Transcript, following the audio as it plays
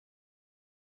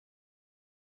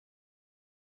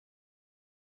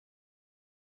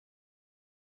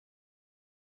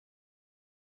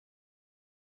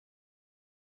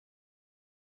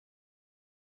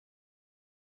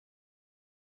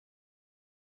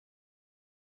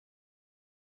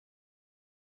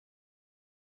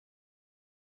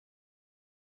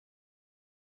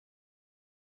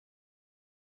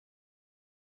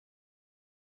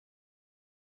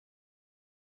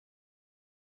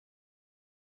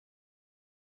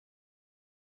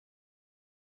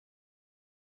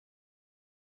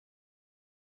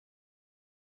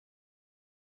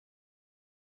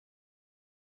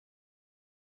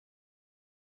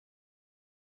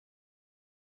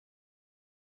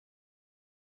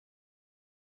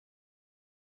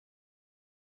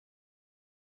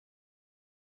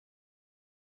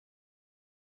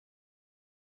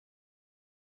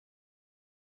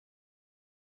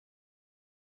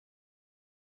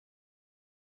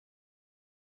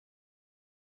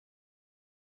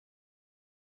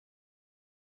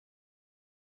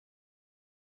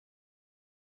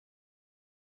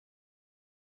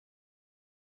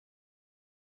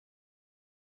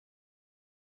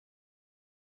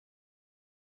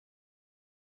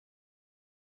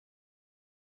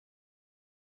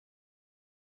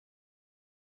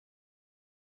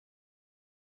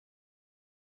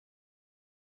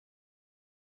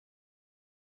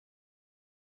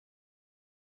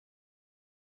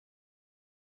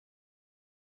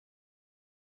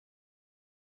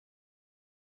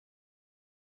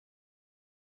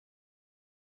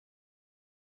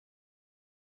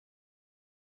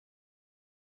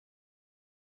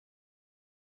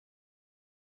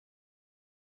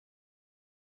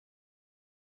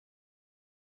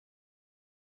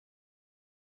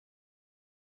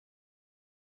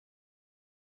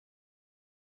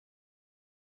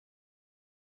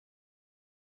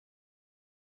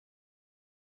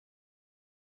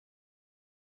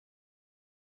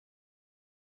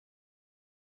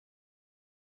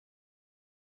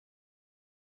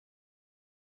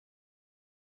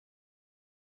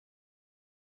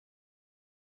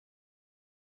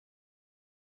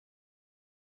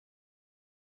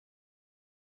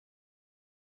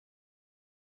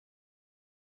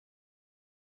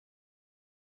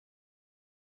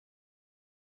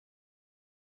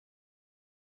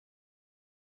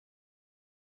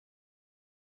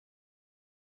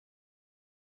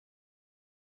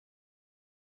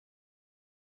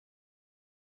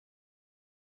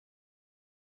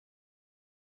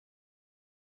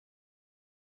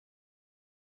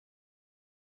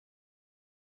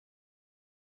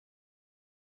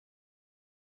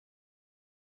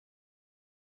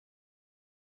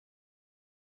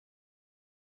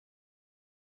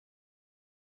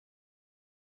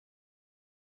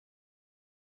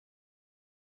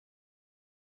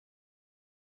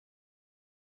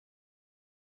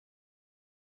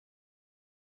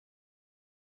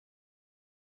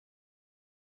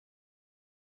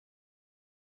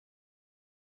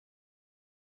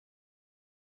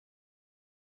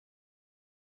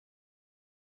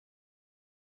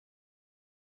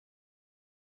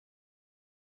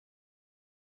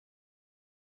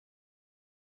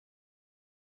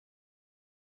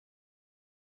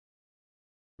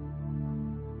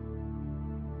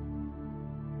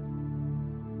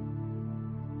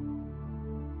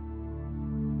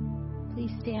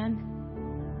please stand?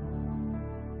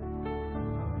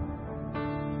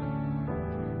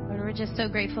 Lord, we're just so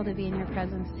grateful to be in your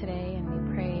presence today, and we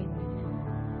pray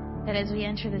that as we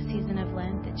enter the season of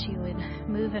Lent, that you would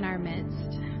move in our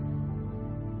midst.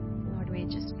 Lord, we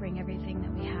just bring everything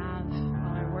that we have,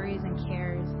 all our worries and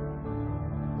cares,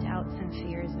 doubts and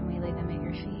fears, and we lay them at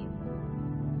your feet.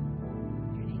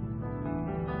 In your name.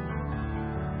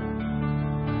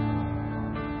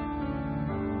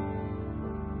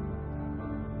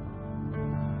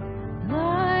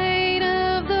 Light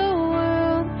of the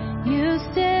world, you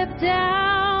step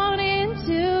down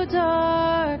into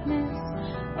darkness,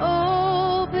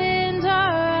 opened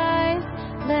our eyes,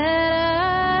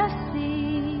 let us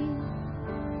see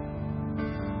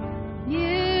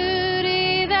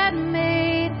beauty that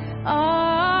made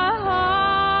our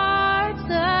hearts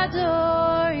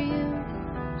adore you.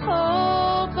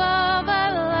 Hope of a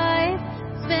life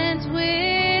spent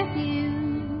with you.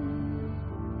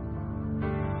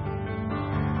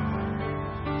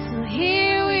 So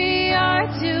here we are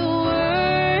to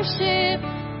worship.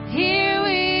 Here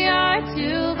we are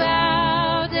to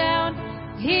bow down.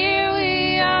 Here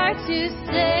we are to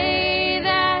say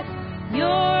that you're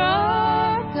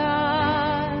our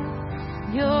God.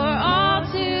 You're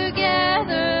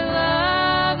altogether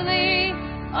lovely,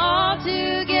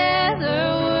 altogether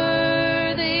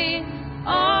worthy,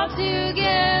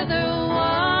 altogether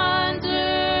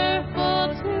wonderful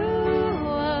to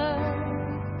us.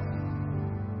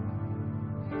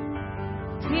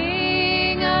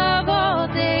 King of all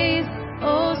days,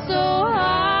 oh so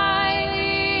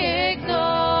highly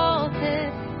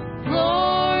exalted,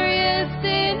 glorious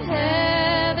in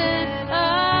heaven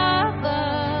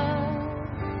above.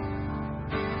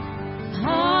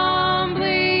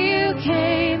 Humbly you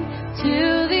came to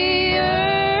the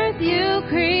earth you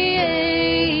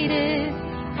created,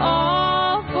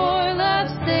 all for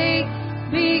love's sake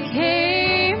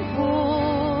became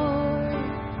poor.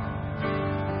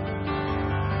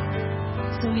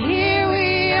 So here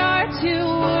we are to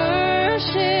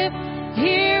worship,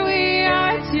 here we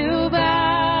are to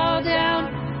bow down,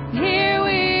 here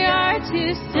we are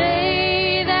to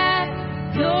say that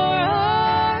you're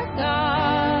our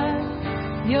God.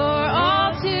 You're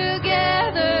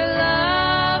altogether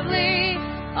lovely,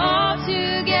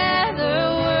 altogether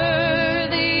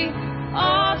worthy,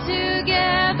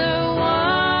 altogether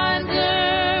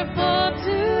wonderful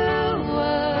to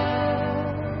us.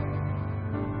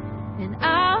 And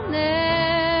I'll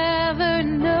never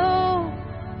know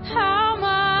how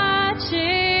much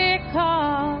it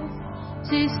costs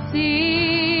to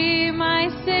see my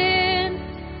sin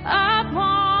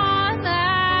upon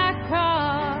that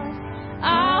cross.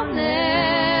 I'll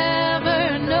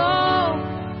never know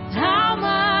how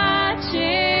much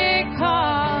it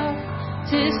costs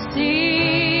to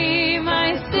see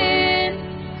my sin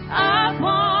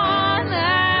upon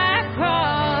that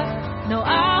cross. No,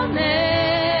 I'll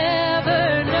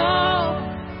never know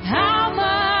how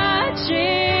much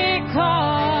it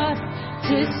costs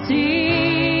to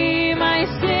see my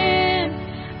sin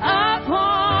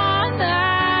upon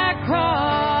that cross.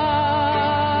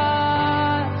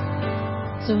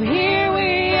 So here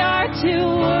we are to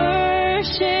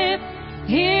worship,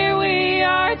 here we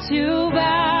are to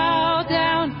bow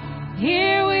down,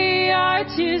 here we are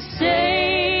to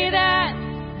say that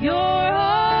you're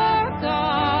our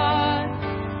God.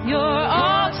 You're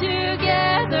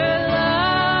altogether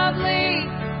lovely,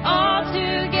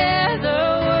 altogether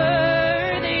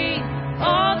worthy,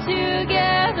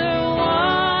 altogether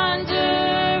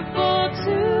wonderful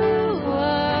to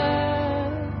us.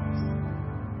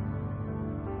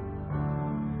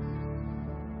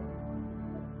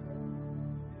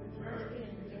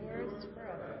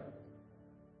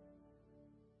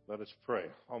 Let us pray.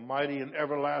 Almighty and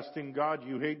everlasting God,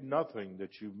 you hate nothing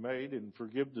that you've made, and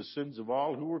forgive the sins of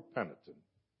all who are penitent.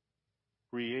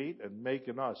 Create and make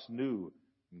in us new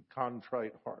and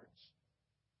contrite hearts,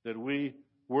 that we,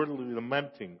 wordily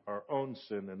lamenting our own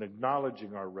sin and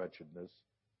acknowledging our wretchedness,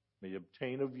 may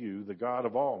obtain of you, the God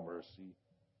of all mercy,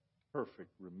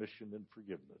 perfect remission and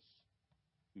forgiveness.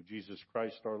 Through Jesus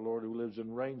Christ our Lord, who lives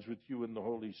and reigns with you in the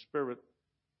Holy Spirit,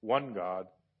 one God,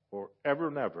 forever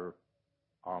and ever.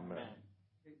 Amen.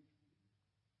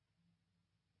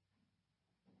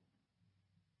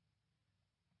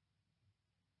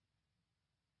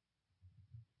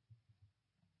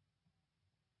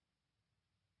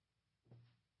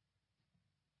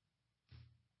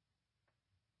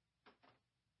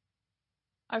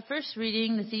 Our first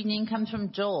reading this evening comes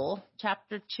from Joel,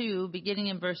 chapter 2, beginning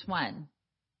in verse 1.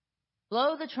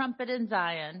 Blow the trumpet in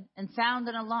Zion and sound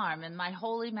an alarm in my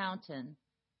holy mountain.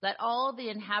 Let all the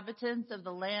inhabitants of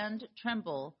the land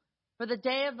tremble, For the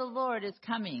day of the Lord is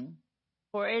coming,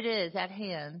 for it is at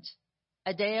hand,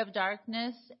 a day of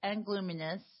darkness and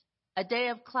gloominess, a day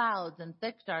of clouds and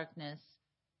thick darkness,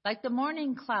 like the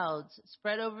morning clouds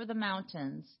spread over the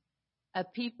mountains. A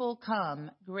people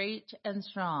come, great and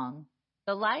strong,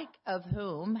 the like of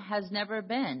whom has never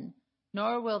been,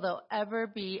 nor will there ever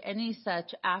be any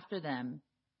such after them,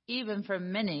 even for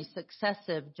many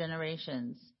successive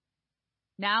generations.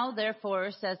 Now, therefore,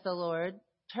 says the Lord,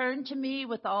 turn to me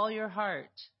with all your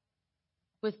heart,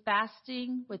 with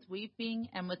fasting, with weeping,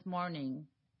 and with mourning.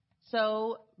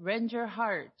 So rend your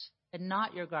heart and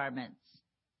not your garments.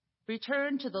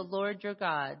 Return to the Lord your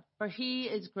God, for he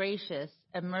is gracious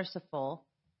and merciful,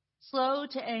 slow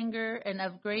to anger and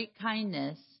of great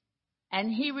kindness,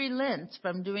 and he relents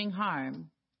from doing harm.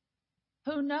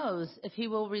 Who knows if he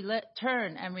will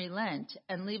turn and relent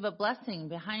and leave a blessing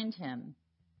behind him,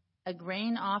 a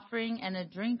grain offering and a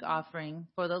drink offering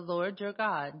for the Lord your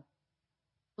God.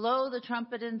 Blow the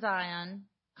trumpet in Zion,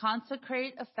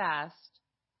 consecrate a fast,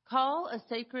 call a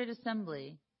sacred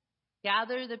assembly,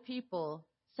 gather the people,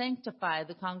 sanctify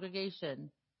the congregation,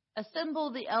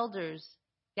 assemble the elders,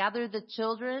 gather the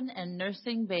children and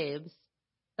nursing babes.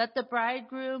 Let the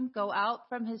bridegroom go out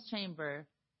from his chamber,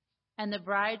 and the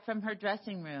bride from her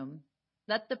dressing room.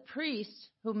 Let the priests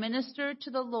who minister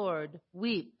to the Lord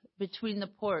weep between the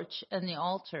porch and the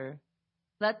altar.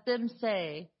 Let them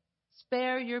say,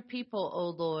 spare your people, O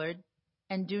Lord,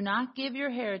 and do not give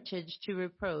your heritage to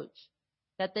reproach,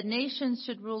 that the nations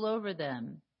should rule over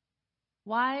them.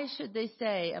 Why should they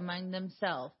say among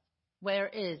themselves, where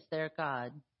is their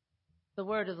God? The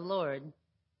word of the Lord.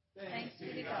 Thanks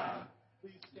be to God.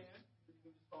 Please stand.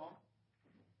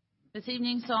 This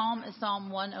evening's psalm is Psalm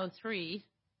 103,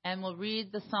 and we'll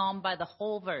read the psalm by the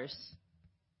whole verse.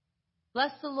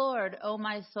 Bless the Lord, O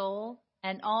my soul,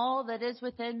 and all that is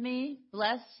within me,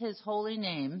 bless his holy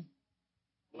name.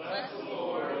 Bless the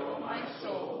Lord, O my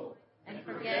soul, and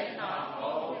forget not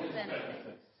all his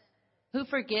benefits. Who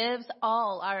forgives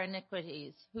all our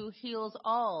iniquities, who heals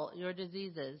all your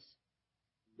diseases.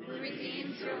 Who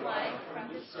redeems your life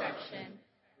from destruction,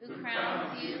 who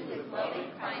crowns you with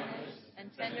loving kindness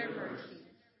and tender mercies.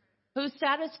 Who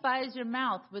satisfies your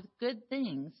mouth with good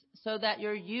things, so that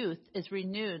your youth is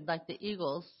renewed like the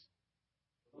eagles.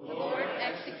 The Lord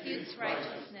executes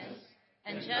righteousness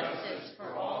and justice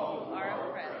for all who are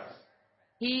oppressed.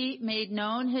 He made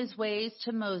known his ways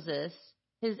to Moses,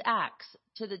 his acts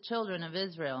to the children of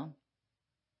Israel.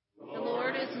 The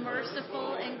Lord is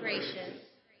merciful and gracious,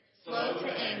 slow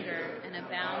to anger and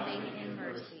abounding in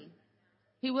mercy.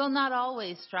 He will not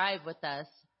always strive with us,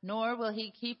 nor will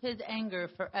he keep his anger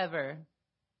forever.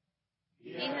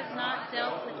 He has not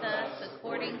dealt with us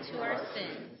according to our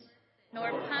sins, nor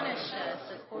punished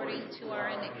us according to our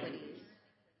iniquities.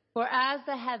 For as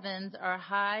the heavens are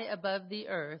high above the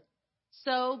earth,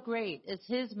 so great is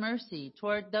his mercy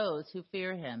toward those who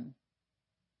fear him.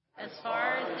 As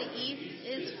far as the east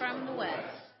is from the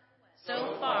west,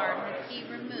 so far hath he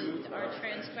removed our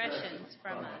transgressions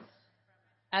from us.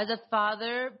 As a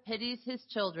father pities his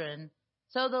children,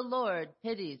 so the Lord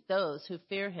pities those who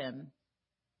fear him.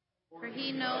 For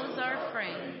he knows our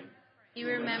frame. He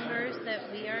remembers that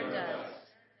we are dust.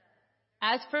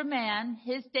 As for man,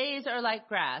 his days are like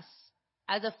grass.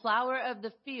 As a flower of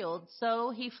the field,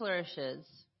 so he flourishes.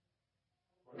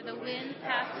 For the wind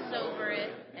passes over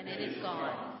it, and it is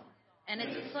gone, and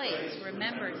its place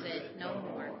remembers it no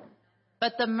more.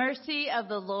 But the mercy of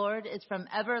the Lord is from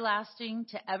everlasting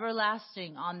to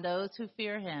everlasting on those who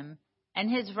fear him, and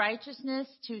his righteousness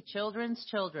to children's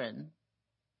children.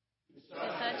 To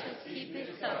such as keep his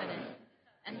covenant,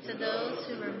 and to those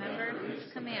who remember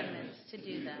his commandments to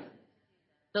do them.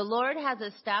 The Lord has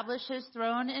established his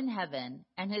throne in heaven,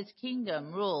 and his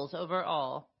kingdom rules over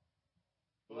all.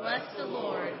 Bless the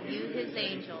Lord, you his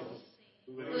angels,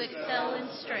 who excel in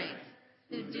strength,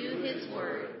 who do his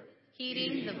word,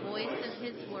 heeding the voice of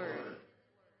his word.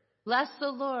 Bless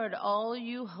the Lord, all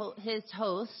you his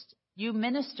host, you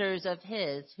ministers of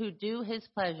his, who do his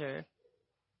pleasure.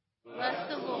 Bless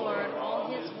the Lord,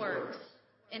 all his works,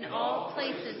 in all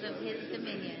places of his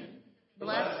dominion.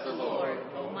 Bless the Lord,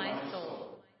 O my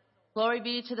soul. Glory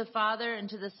be to the Father, and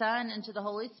to the Son, and to the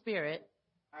Holy Spirit,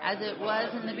 as it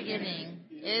was in the beginning,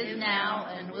 is now,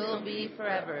 and will be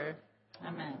forever.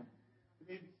 Amen.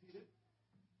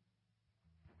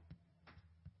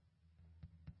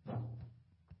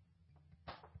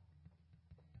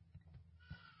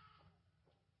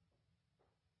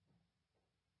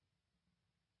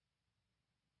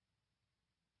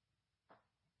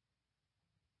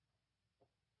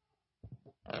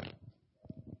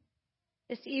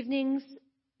 This evening's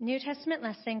New Testament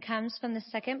lesson comes from the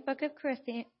second book of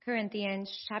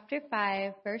Corinthians, chapter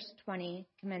 5, verse 20,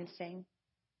 commencing.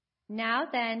 Now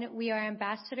then, we are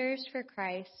ambassadors for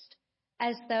Christ,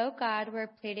 as though God were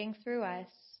pleading through us.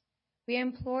 We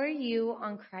implore you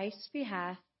on Christ's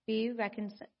behalf, be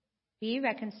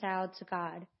reconciled to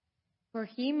God. For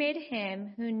he made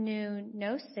him who knew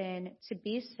no sin to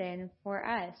be sin for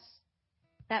us,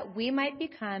 that we might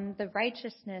become the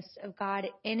righteousness of God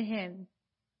in him.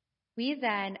 We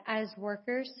then, as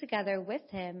workers together with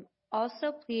him,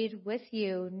 also plead with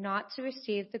you not to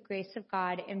receive the grace of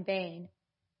God in vain.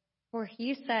 For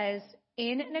he says,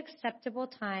 in an acceptable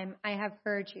time I have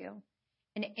heard you,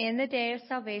 and in the day of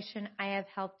salvation I have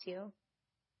helped you.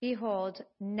 Behold,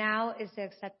 now is the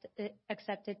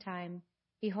accepted time.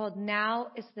 Behold, now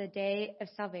is the day of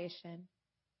salvation.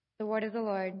 The word of the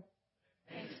Lord.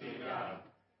 Thanks be to God.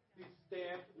 Please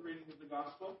stand for the reading of the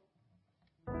gospel.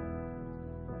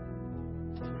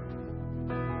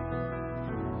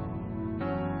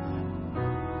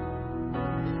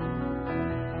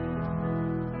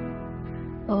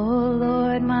 O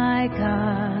Lord my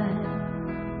God,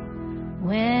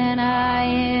 when I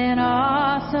in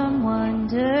awesome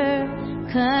wonder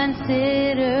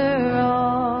consider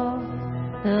all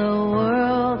the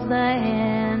worlds thy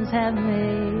hands have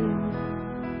made,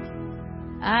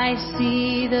 I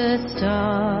see the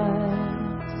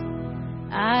stars,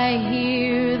 I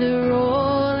hear the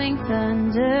rolling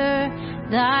thunder,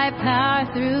 thy power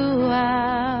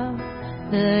throughout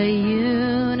the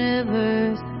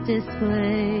universe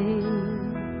displayed.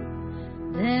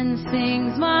 Then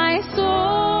sings my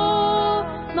soul,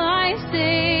 my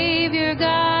Savior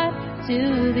God,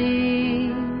 to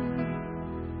thee.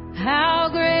 How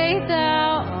great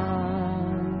thou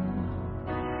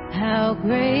art, how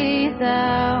great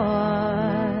thou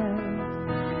art.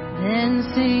 Then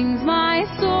sings my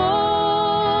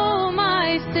soul,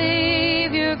 my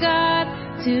Savior God,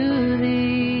 to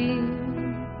thee.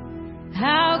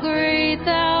 How great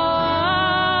thou art,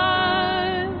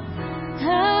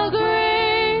 how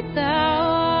great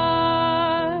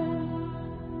thou art.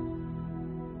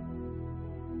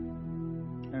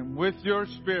 And with your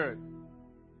spirit.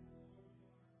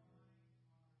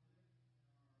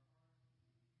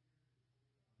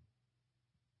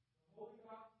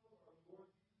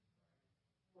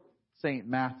 St.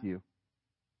 Matthew.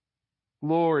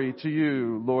 Glory to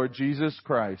you, Lord Jesus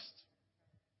Christ.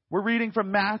 We're reading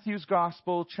from Matthew's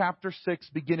Gospel, chapter 6,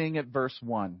 beginning at verse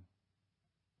 1.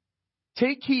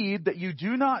 Take heed that you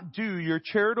do not do your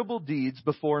charitable deeds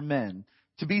before men,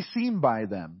 to be seen by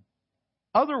them.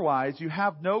 Otherwise, you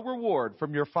have no reward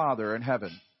from your Father in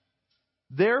heaven.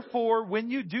 Therefore,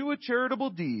 when you do a charitable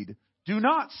deed, do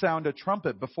not sound a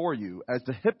trumpet before you, as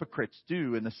the hypocrites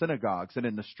do in the synagogues and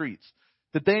in the streets,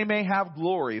 that they may have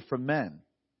glory from men.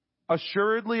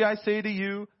 Assuredly, I say to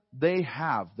you, they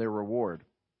have their reward.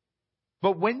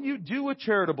 But when you do a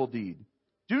charitable deed,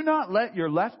 do not let your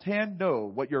left hand know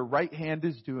what your right hand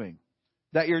is doing,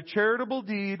 that your charitable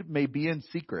deed may be in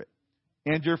secret.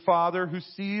 And your Father who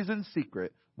sees in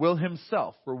secret will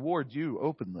himself reward you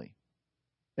openly.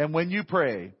 And when you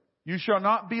pray, you shall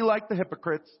not be like the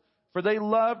hypocrites, for they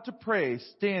love to pray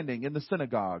standing in the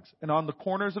synagogues and on the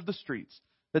corners of the streets,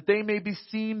 that they may be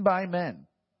seen by men.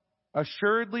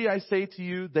 Assuredly, I say to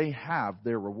you, they have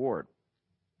their reward.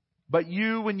 But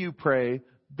you, when you pray,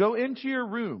 go into your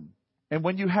room, and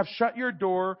when you have shut your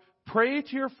door, pray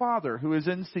to your Father who is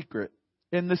in secret,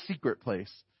 in the secret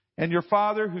place. And your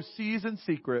Father who sees in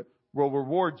secret will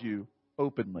reward you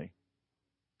openly.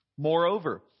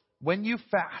 Moreover, when you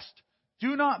fast,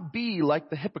 do not be like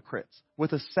the hypocrites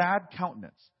with a sad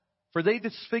countenance, for they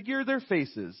disfigure their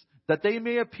faces, that they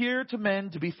may appear to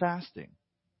men to be fasting.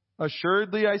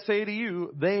 Assuredly, I say to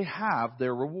you, they have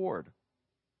their reward.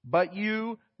 But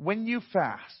you, when you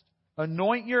fast,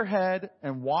 anoint your head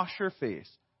and wash your face,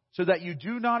 so that you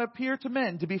do not appear to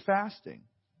men to be fasting,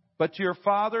 but to your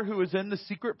Father who is in the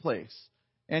secret place.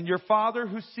 And your Father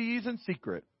who sees in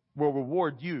secret will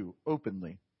reward you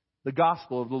openly. The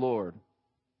Gospel of the Lord.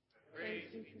 Praise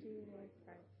be to you, Lord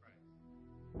Christ.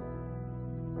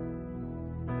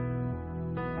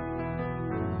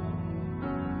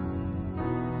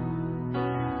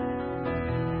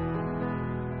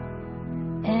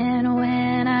 And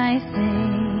when I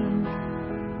think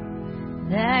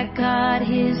that God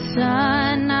his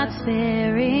Son not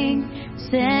sparing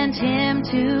sent him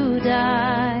to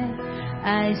die,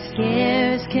 I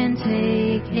scarce can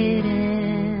take it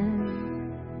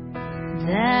in,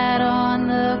 that on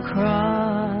the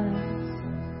cross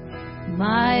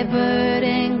my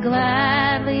burden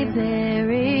gladly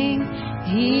bearing,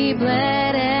 he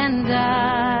bled and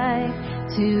died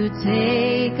to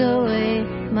take away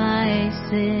my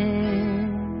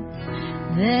sin.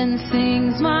 Then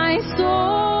sings my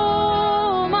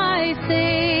soul, my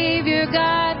Savior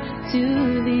God,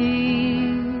 to thee.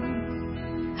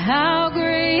 How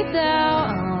great thou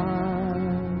art,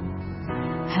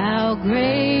 how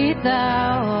great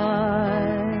thou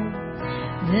art.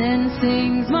 Then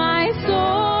sings my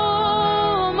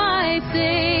soul, my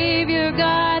Savior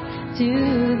God,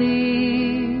 to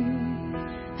thee.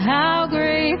 How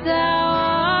great thou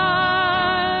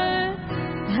art,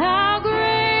 how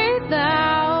great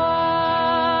thou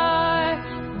art.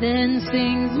 Then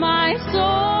sings my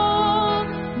soul,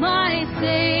 my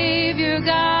Savior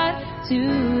God,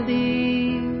 to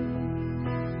thee.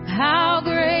 How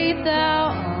great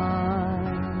thou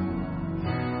art,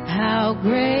 how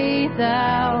great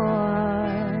thou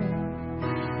art.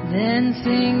 Then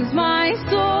sings my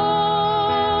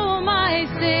soul, my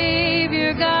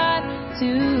Savior God,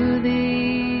 to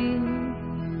thee.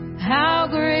 How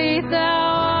great thou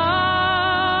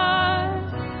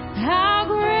art, how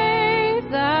great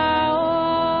thou art.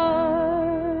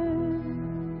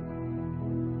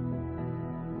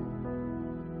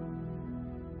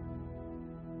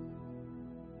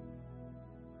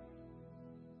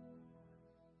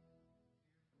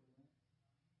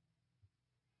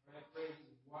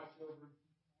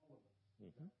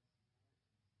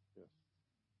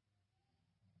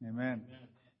 Amen.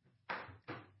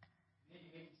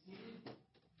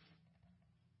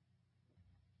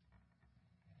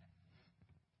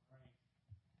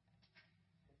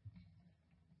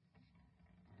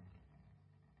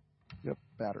 Yep,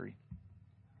 battery.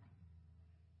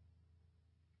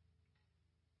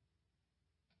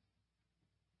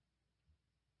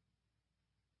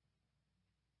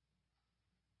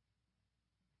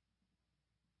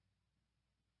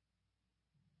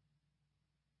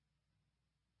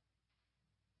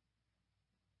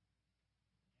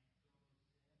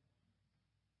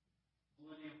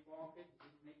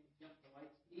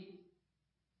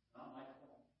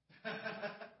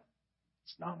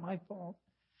 It's not my fault.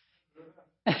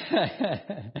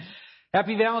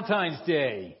 Happy Valentine's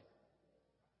Day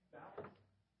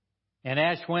and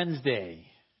Ash Wednesday.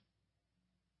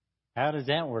 How does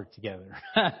that work together?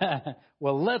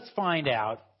 Well, let's find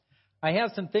out. I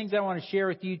have some things I want to share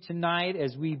with you tonight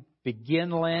as we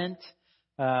begin Lent.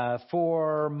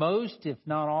 For most, if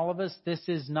not all of us, this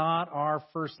is not our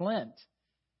first Lent.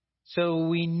 So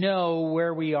we know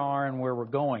where we are and where we're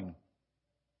going.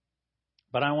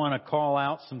 But I want to call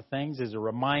out some things as a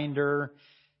reminder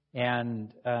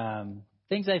and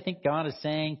things I think God is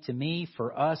saying to me,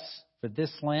 for us, for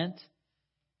this Lent.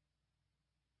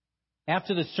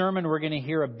 After the sermon, we're going to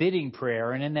hear a bidding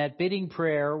prayer. And in that bidding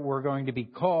prayer, we're going to be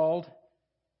called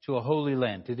to a holy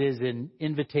Lent. It is an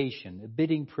invitation. A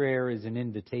bidding prayer is an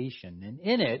invitation. And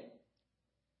in it,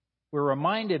 we're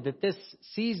reminded that this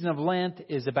season of Lent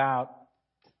is about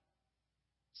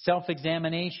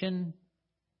self-examination,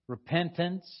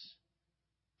 repentance,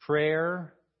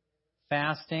 prayer,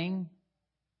 fasting,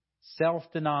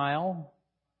 self-denial,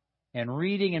 and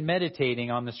reading and meditating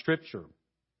on the Scripture.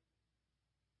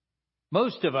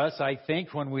 Most of us, I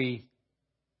think, when we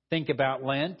think about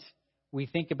Lent, we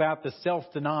think about the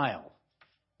self-denial.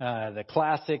 The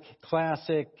classic,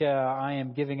 I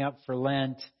am giving up for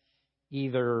Lent,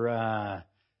 either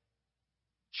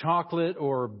chocolate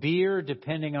or beer,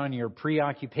 depending on your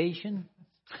preoccupation.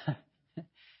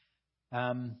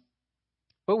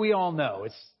 But we all know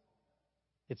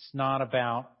it's not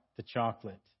about the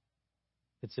chocolate.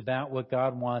 It's about what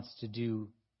God wants to do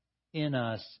in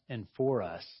us and for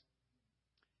us.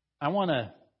 I want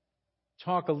to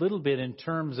talk a little bit in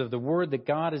terms of the word that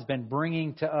God has been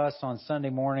bringing to us on Sunday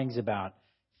mornings about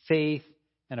faith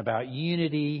and about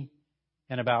unity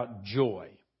and about joy.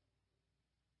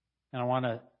 And I want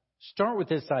to start with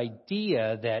this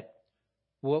idea that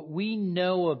what we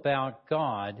know about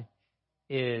God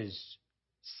is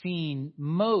seen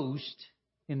most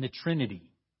in the Trinity.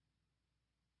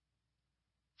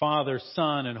 Father,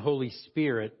 Son, and Holy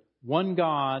Spirit, one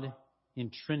God in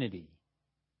Trinity.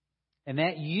 And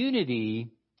that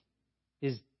unity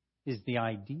is the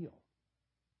ideal.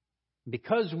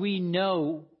 Because we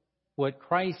know what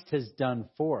Christ has done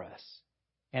for us,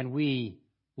 and we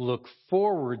look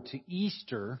forward to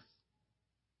Easter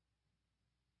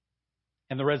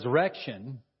and the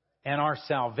resurrection and our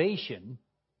salvation,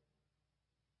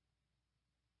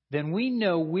 then we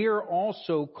know we're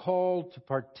also called to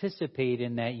participate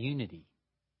in that unity.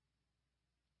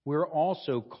 We're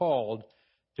also called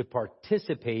to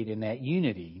participate in that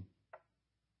unity.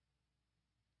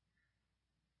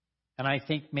 And I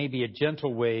think maybe a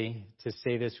gentle way to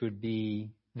say this would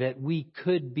be that we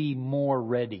could be more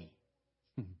ready.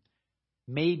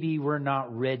 maybe we're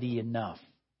not ready enough.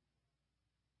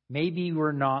 Maybe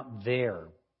we're not there.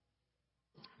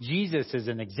 Jesus, as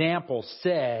an example,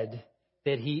 said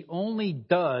that he only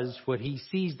does what he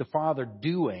sees the Father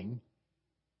doing,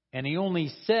 and he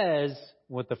only says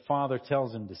what the Father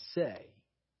tells him to say.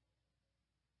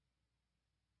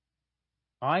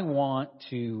 I want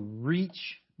to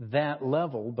reach that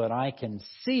level, but I can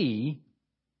see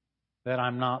that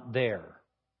I'm not there.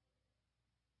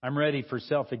 I'm ready for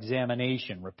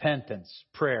self-examination, repentance,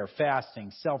 prayer,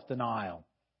 fasting, self-denial,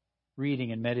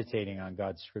 reading and meditating on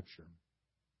God's Scripture.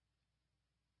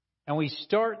 And we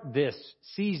start this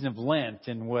season of Lent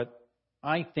in what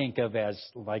I think of as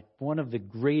like one of the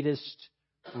greatest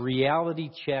reality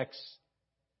checks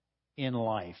in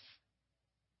life.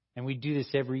 And we do this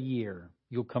every year.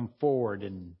 You'll come forward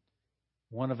and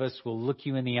one of us will look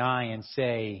you in the eye and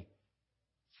say,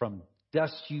 from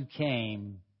dust you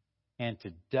came and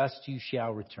to dust you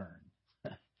shall return.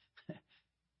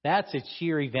 That's a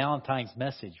cheery Valentine's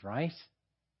message, right?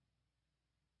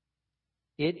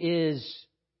 It is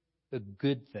a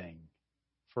good thing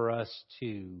for us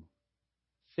to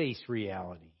face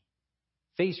reality.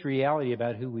 Face reality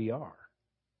about who we are.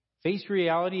 Face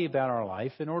reality about our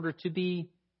life in order to be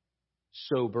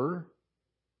sober,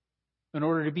 in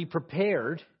order to be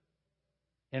prepared,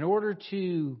 in order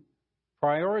to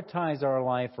prioritize our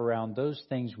life around those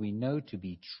things we know to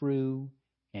be true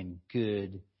and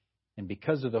good. And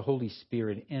because of the Holy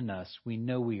Spirit in us, we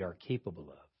know we are capable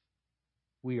of.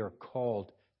 We are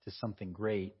called to something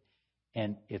great,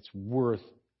 and it's worth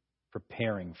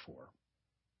preparing for.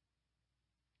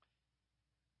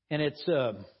 And it's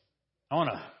I want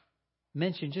to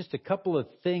mention just a couple of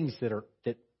things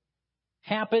that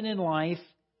happen in life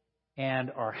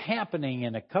and are happening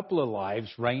in a couple of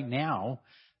lives right now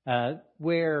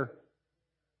where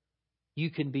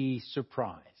you can be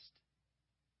surprised.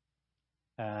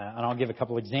 And I'll give a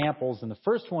couple examples. And the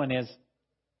first one is,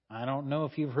 I don't know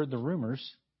if you've heard the rumors,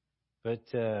 but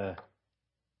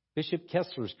Bishop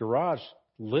Kessler's garage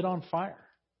lit on fire.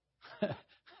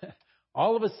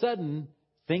 All of a sudden,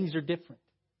 things are different.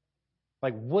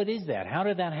 Like, what is that? How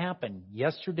did that happen?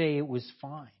 Yesterday it was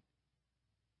fine.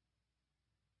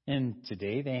 And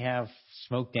today they have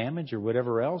smoke damage or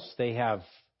whatever else. They have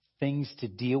things to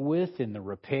deal with in the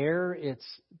repair. It's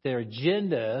their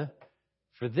agenda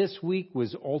for this week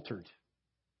was altered.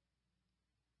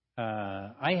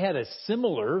 I had a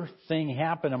similar thing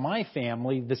happen to my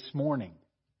family this morning.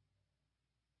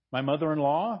 My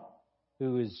mother-in-law,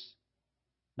 who is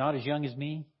not as young as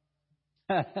me,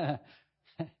 texted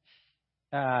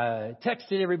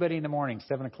everybody in the morning,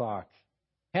 7 o'clock,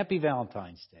 Happy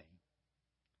Valentine's Day.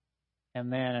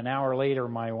 And then an hour later,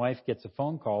 my wife gets a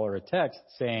phone call or a text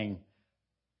saying,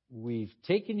 we've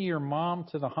taken your mom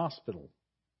to the hospital.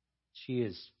 She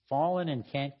has fallen and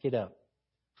can't get up.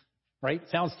 Right?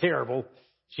 Sounds terrible.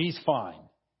 She's fine.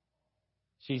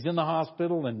 She's in the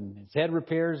hospital and it's had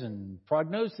repairs and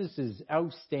prognosis is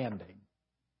outstanding.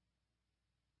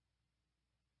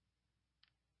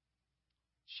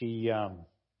 She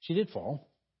did fall,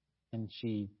 and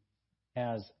she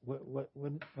has what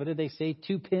did they say?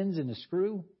 2 pins and a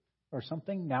screw or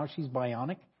something. Now she's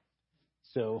bionic,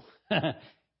 so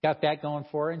got that going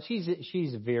for her. And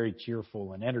she's a very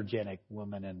cheerful and energetic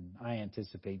woman, and I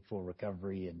anticipate full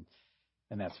recovery,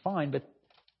 and that's fine. But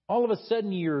all of a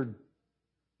sudden,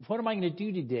 what am I going to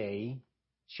do today?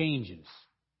 Changes.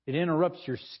 It interrupts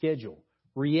your schedule.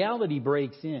 Reality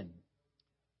breaks in.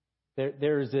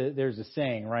 There's a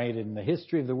saying, right? In the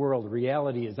history of the world,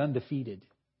 reality is undefeated.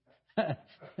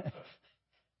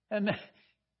 And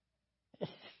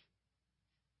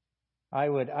I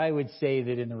would say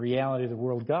that in the reality of the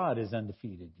world, God is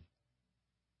undefeated.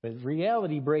 But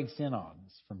reality breaks in on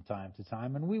us from time to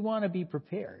time, and we want to be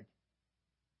prepared.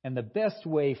 And the best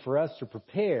way for us to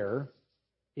prepare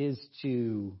is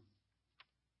to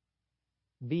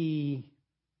be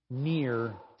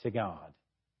near to God,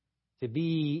 to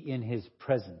be in His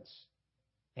presence,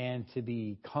 and to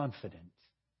be confident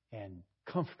and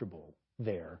comfortable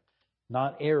there.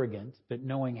 Not arrogant, but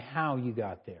knowing how you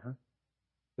got there,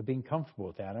 but being comfortable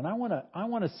with that. And I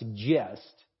want to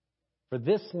suggest for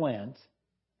this Lent,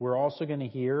 we're also going to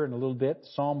hear in a little bit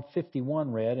Psalm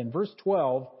 51 read. In verse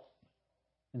 12,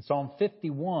 in Psalm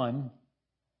 51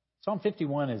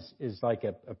 is like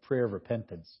a prayer of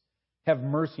repentance. Have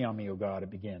mercy on me, O God, it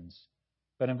begins.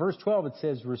 But in verse 12 it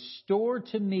says, restore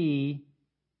to me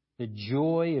the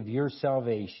joy of your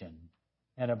salvation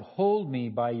and uphold me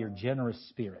by your generous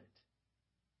spirit.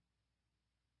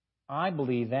 I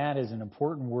believe that is an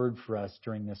important word for us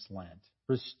during this Lent.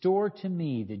 Restore to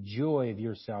me the joy of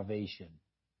your salvation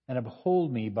and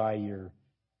uphold me by your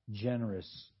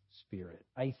generous spirit.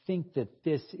 I think that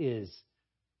this is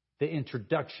the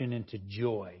introduction into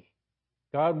joy.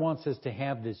 God wants us to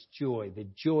have this joy, the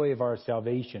joy of our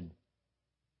salvation.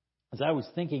 As I was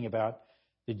thinking about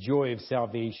the joy of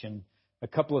salvation, a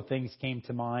couple of things came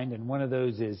to mind, and one of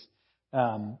those is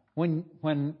when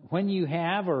you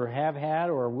have or have had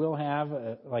or will have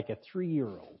a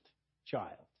 3-year-old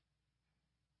child,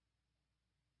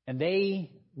 and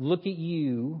they look at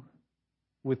you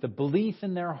with the belief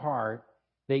in their heart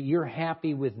that you're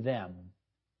happy with them,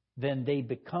 then they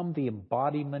become the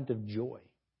embodiment of joy.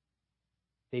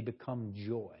 They become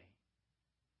joy.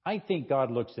 I think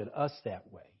God looks at us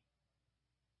that way.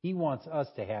 He wants us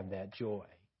to have that joy.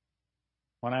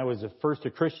 When I was first a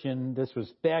Christian, this was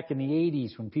back in the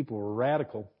 80s when people were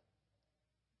radical.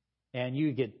 And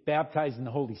you get baptized in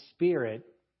the Holy Spirit,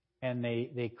 and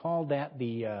they called that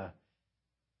the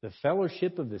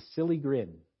fellowship of the silly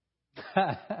grin.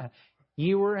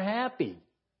 You were happy.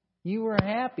 You were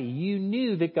happy. You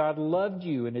knew that God loved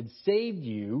you and had saved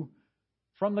you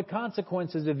from the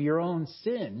consequences of your own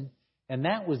sin, and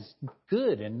that was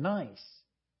good and nice.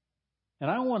 And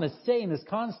I want to say in this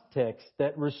context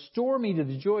that restore me to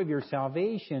the joy of your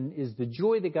salvation is the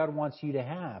joy that God wants you to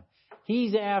have.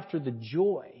 He's after the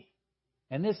joy.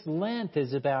 And this Lent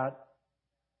is about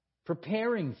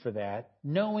preparing for that,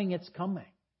 knowing it's coming.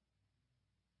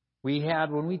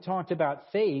 When we talked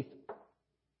about faith,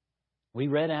 we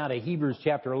read out of Hebrews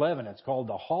chapter 11. It's called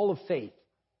the Hall of Faith,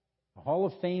 the Hall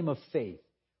of Fame of Faith,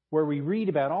 where we read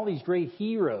about all these great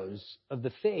heroes of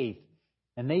the faith.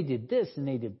 And they did this and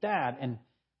they did that. And,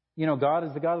 God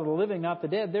is the God of the living, not the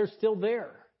dead. They're still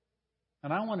there.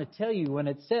 And I want to tell you, when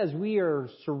it says we are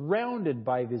surrounded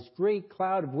by this great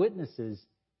cloud of witnesses,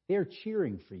 they're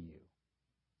cheering for you.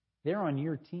 They're on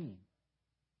your team.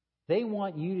 They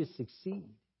want you to succeed.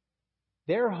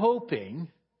 They're hoping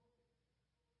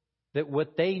that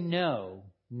what they know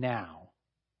now,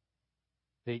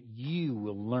 that you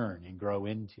will learn and grow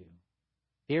into.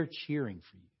 They're cheering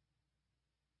for you.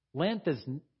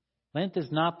 Lent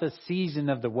is not the season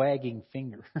of the wagging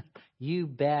finger. You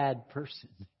bad person.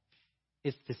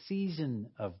 It's the season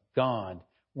of God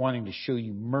wanting to show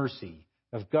you mercy,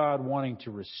 of God wanting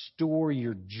to restore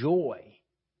your joy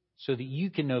so that you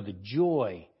can know the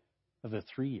joy of a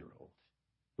 3-year-old,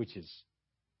 which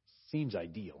seems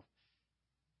ideal.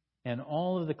 And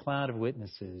all of the cloud of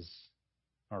witnesses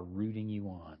are rooting you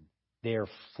on. They are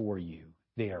for you.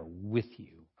 They are with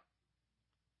you.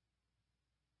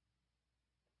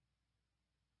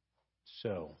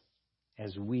 So,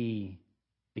 as we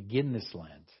begin this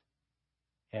Lent,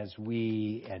 as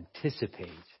we anticipate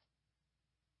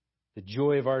the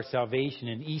joy of our salvation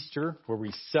in Easter, where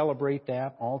we celebrate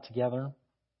that all together,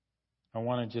 I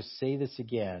want to just say this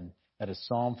again out of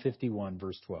Psalm 51,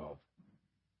 verse 12.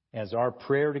 As our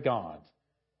prayer to God,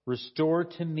 restore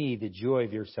to me the joy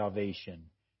of your salvation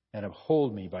and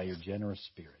uphold me by your generous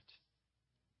spirit.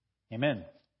 Amen.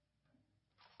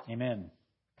 Amen.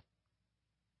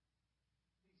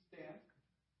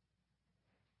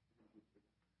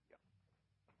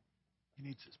 He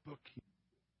needs his book.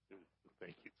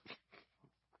 Thank you.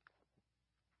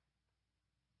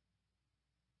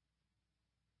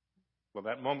 Well,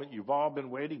 that moment you've all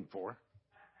been waiting for.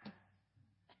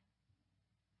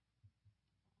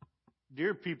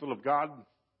 Dear people of God,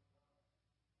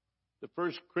 the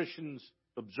first Christians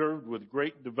observed with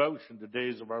great devotion the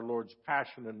days of our Lord's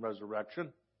passion and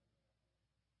resurrection.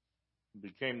 It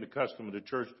became the custom of the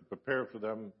church to prepare for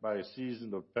them by a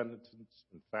season of penitence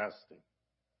and fasting.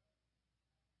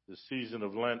 The season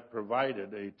of Lent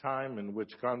provided a time in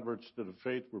which converts to the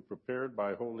faith were prepared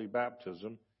by holy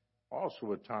baptism,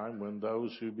 also a time when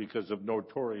those who, because of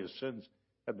notorious sins,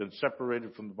 had been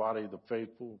separated from the body of the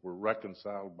faithful were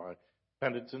reconciled by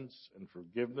penitence and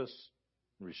forgiveness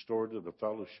and restored to the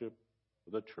fellowship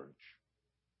of the church.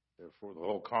 Therefore, the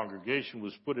whole congregation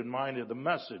was put in mind of the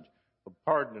message of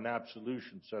pardon and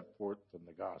absolution set forth in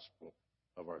the gospel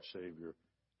of our Savior,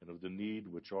 and of the need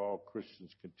which all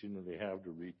Christians continually have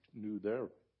to renew their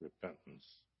repentance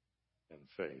and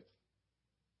faith.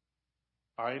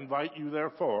 I invite you,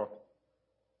 therefore,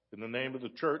 in the name of the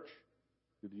church,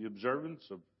 to the observance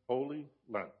of Holy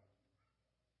Lent,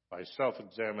 by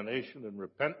self-examination and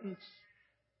repentance,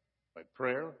 by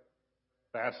prayer,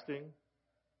 fasting,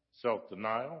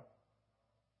 self-denial,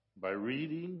 by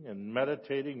reading and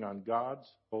meditating on God's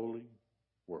holy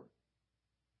word.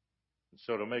 And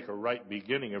so to make a right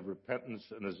beginning of repentance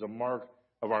and as a mark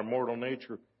of our mortal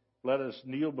nature, let us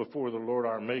kneel before the Lord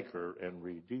our Maker and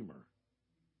Redeemer.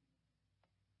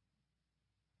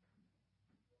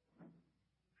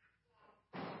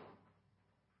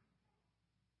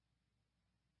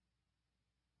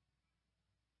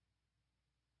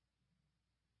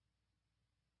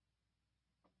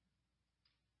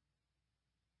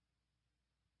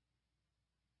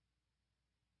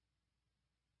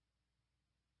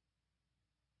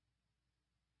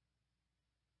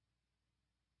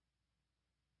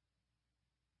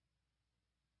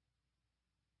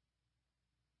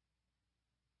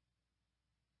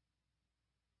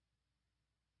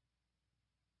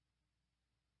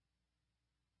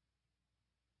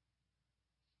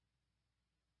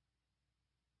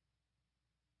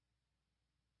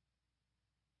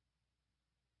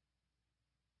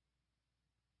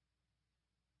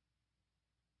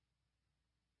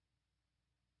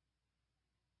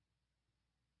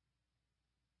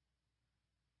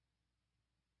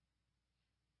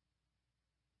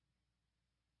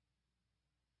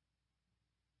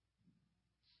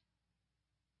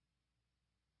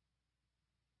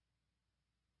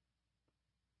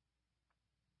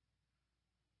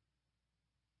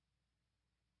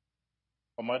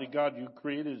 Almighty God, you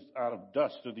created us out of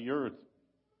dust of the earth.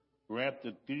 Grant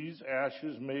that these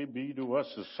ashes may be to us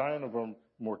a sign of our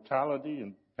mortality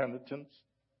and penitence,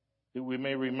 that we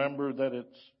may remember that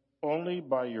it's only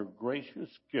by your gracious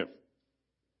gift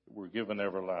that we're given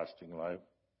everlasting life.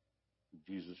 Through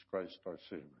Jesus Christ our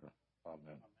Savior.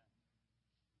 Amen.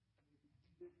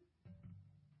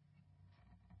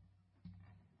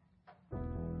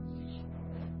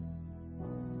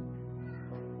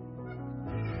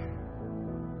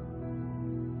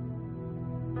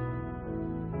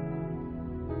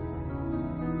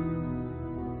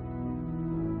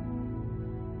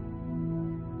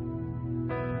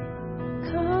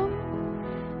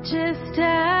 Just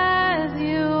as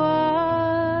you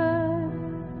are,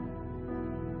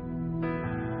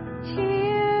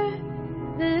 hear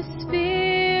the Spirit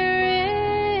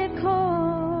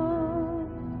call.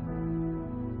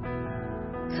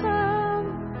 Come,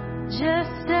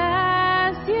 just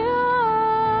as you are.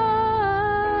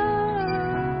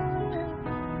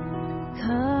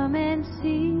 Come and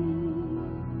see.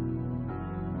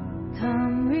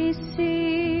 Come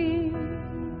receive.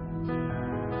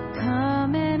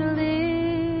 Come and live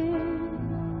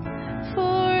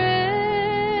forever.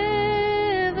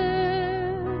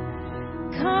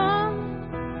 Come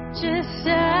just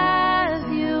as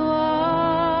you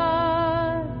are.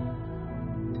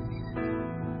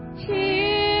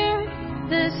 Hear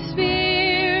the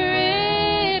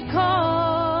Spirit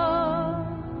call.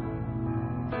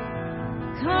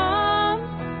 Come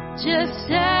just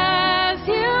as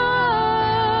you are.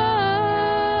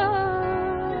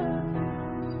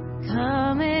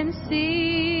 Come and see.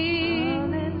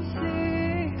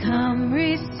 Come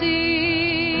receive.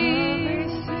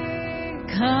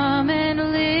 Come and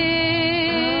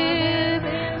live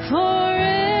forever.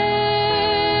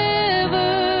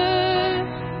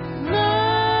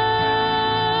 Life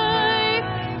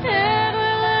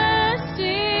everlasting.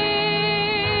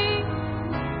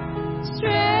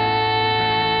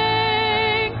 Strength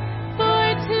for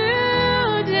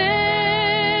today.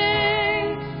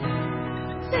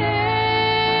 Safe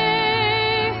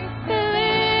the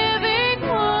living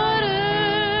water,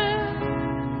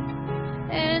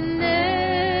 and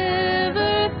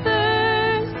never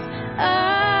thirst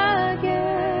again.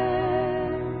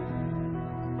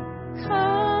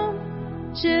 Come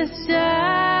just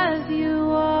as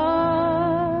you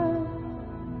are.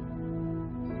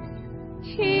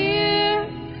 Hear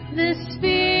the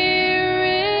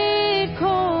Spirit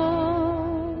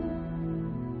call.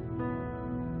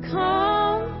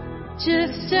 Come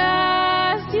just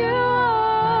as you are.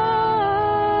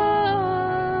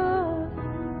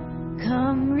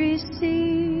 Come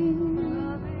receive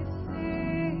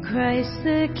Christ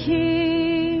the King.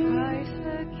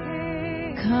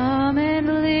 Come and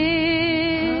live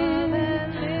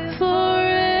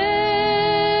forevermore.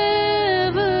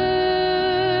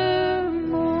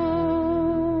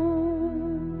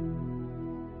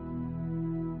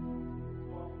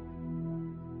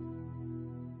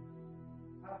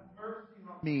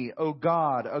 Me, O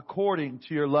God, according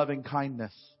to your loving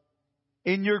kindness.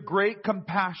 In your great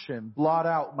compassion, blot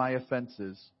out my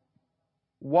offenses.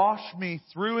 Wash me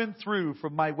through and through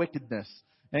from my wickedness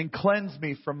and cleanse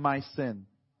me from my sin.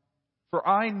 For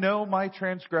I know my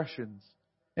transgressions,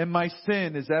 and my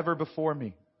sin is ever before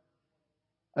me.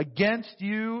 Against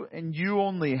you and you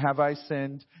only have I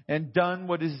sinned and done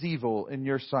what is evil in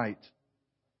your sight.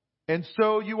 And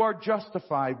so you are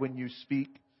justified when you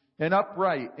speak, and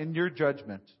upright in your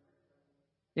judgment.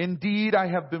 Indeed, I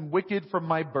have been wicked from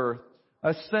my birth,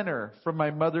 a sinner from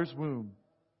my mother's womb.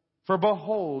 For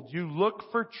behold, you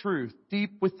look for truth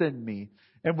deep within me,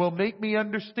 and will make me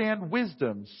understand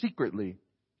wisdom secretly.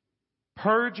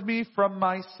 Purge me from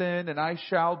my sin, and I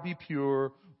shall be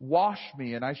pure. Wash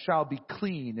me, and I shall be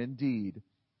clean indeed.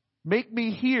 Make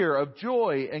me hear of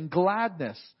joy and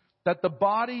gladness, that the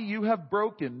body you have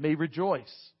broken may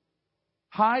rejoice.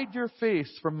 Hide your face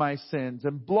from my sins,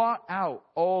 and blot out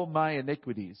all my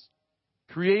iniquities.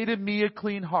 Create in me a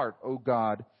clean heart, O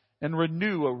God, and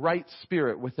renew a right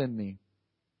spirit within me.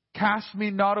 Cast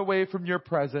me not away from your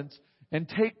presence, and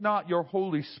take not your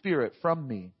Holy Spirit from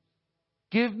me.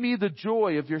 Give me the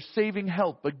joy of your saving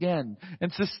help again,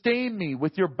 and sustain me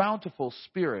with your bountiful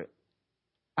Spirit.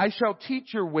 I shall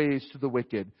teach your ways to the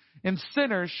wicked, and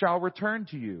sinners shall return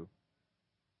to you.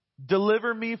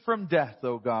 Deliver me from death,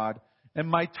 O God, and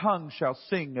my tongue shall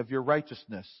sing of your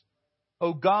righteousness,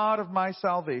 O God of my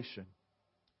salvation.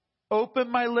 Open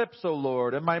my lips, O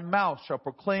Lord, and my mouth shall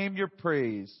proclaim your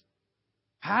praise.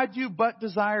 Had you but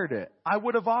desired it, I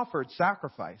would have offered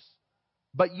sacrifice.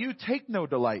 But you take no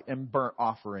delight in burnt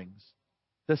offerings.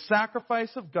 The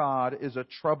sacrifice of God is a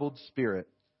troubled spirit,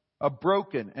 A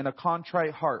broken and a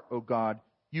contrite heart, O God,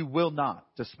 you will not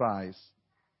despise.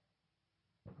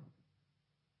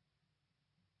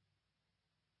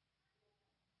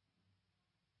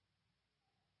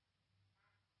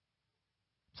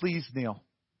 Please kneel.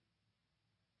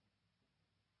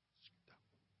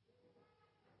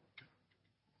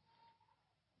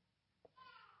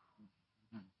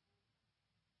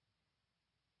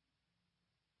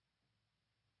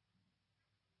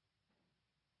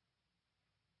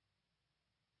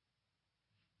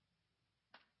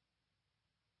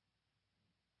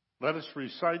 Let us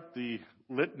recite the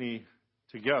litany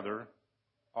together.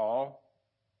 All,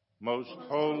 most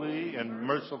holy and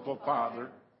merciful Father,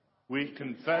 we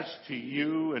confess to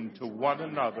you and to one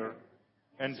another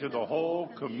and to the whole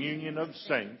communion of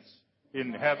saints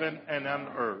in heaven and on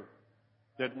earth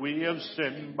that we have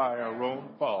sinned by our own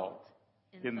fault,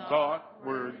 in thought,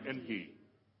 word, and deed,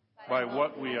 by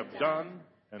what we have done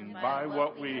and by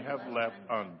what we have left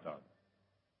undone.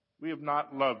 We have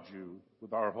not loved you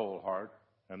with our whole heart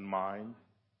and mind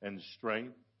and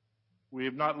strength. We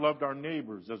have not loved our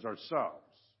neighbors as ourselves.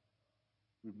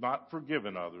 We've not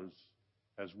forgiven others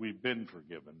as we've been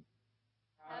forgiven.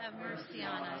 Have mercy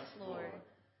on us, Lord.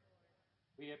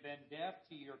 We have been deaf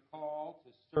to your call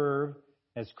to serve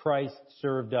as Christ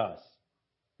served us.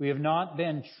 We have not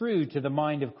been true to the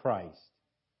mind of Christ.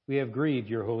 We have grieved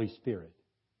your Holy Spirit.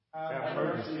 Have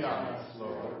mercy on us,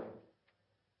 Lord.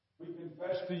 We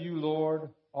confess to you, Lord,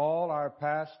 all our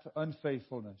past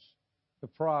unfaithfulness, the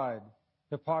pride,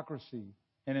 hypocrisy,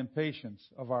 and impatience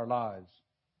of our lives.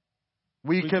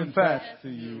 We confess to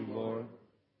you, Lord.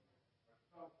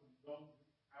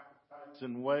 Appetites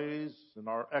and ways and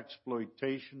our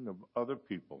exploitation of other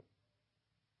people.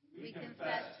 We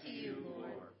confess to you,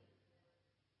 Lord.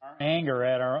 Our anger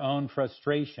at our own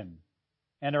frustration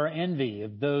and our envy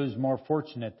of those more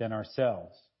fortunate than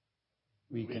ourselves.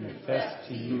 We confess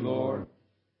to you, Lord.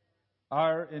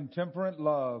 Our intemperate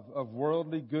love of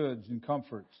worldly goods and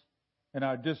comforts and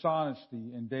our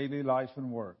dishonesty in daily life and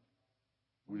work.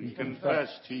 We confess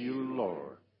to you,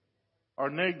 Lord. Our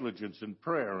negligence in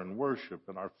prayer and worship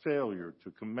and our failure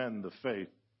to commend the faith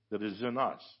that is in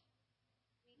us.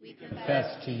 We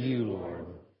confess to you, Lord.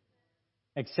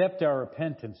 Accept our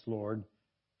repentance, Lord,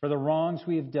 for the wrongs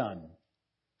we have done,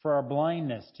 for our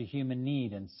blindness to human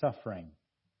need and suffering,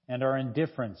 and our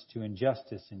indifference to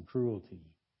injustice and cruelty.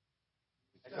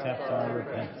 Accept our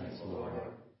repentance, Lord.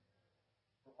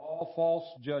 For all false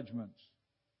judgments,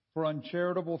 for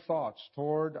uncharitable thoughts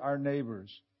toward our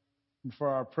neighbors, and for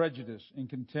our prejudice and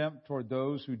contempt toward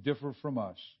those who differ from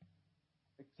us.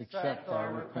 Accept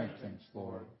our repentance,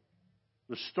 Lord.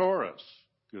 Restore us,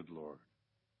 good Lord,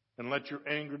 and let your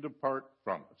anger depart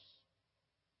from us.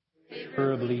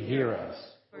 Favorably hear us,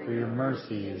 for your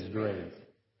mercy is great.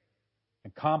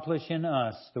 Accomplish in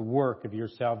us the work of your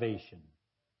salvation,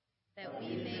 that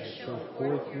we may show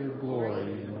forth your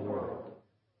glory in the world.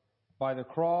 By the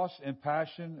cross and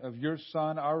passion of your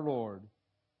Son, our Lord,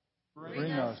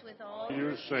 bring us with all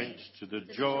your saints to the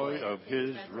joy of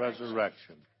his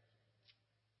resurrection.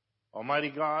 Almighty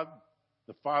God,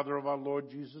 the Father of our Lord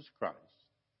Jesus Christ,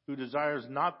 who desires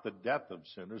not the death of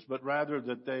sinners, but rather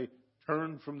that they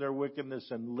turn from their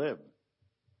wickedness and live,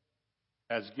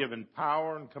 has given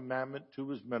power and commandment to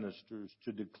his ministers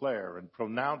to declare and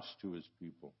pronounce to his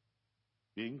people,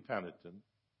 being penitent,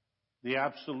 the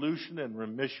absolution and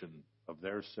remission of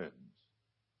their sins.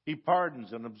 He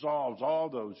pardons and absolves all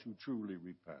those who truly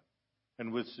repent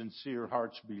and with sincere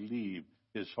hearts believe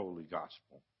his holy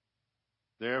gospel.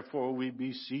 Therefore, we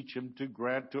beseech him to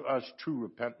grant to us true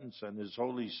repentance and his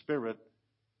Holy Spirit,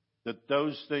 that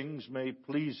those things may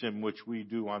please him which we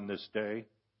do on this day,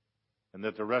 and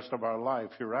that the rest of our life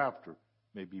hereafter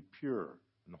may be pure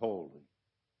and holy,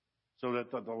 so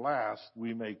that at the last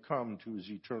we may come to his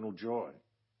eternal joy,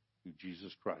 through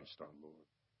Jesus Christ our Lord.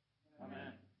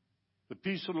 Amen. The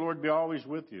peace of the Lord be always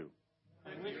with you.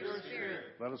 And with your spirit.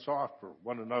 Let us offer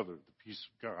one another the peace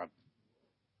of God.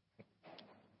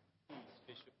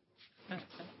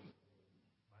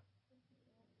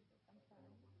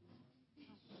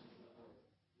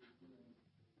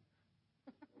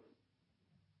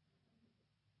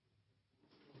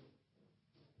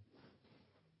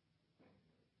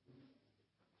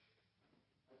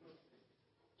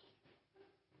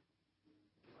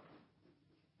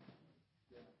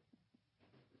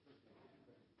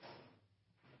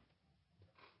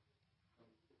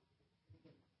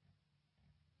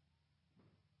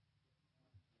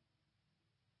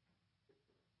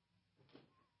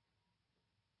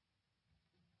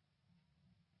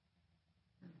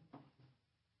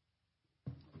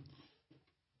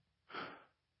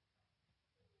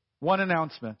 One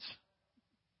announcement.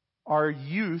 our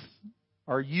youths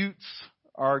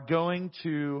are going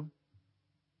to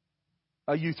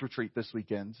a youth retreat this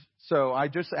weekend. So I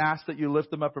just ask that you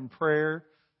lift them up in prayer.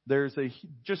 There's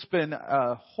just been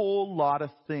a whole lot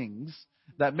of things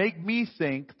that make me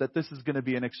think that this is going to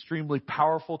be an extremely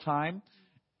powerful time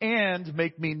and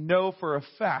make me know for a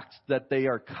fact that they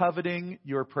are coveting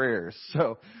your prayers.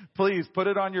 So please put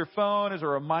it on your phone as a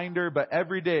reminder, but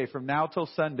every day from now till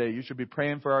Sunday, you should be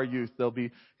praying for our youth. They'll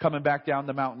be coming back down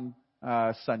the mountain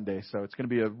Sunday. So it's going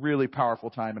to be a really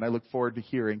powerful time, and I look forward to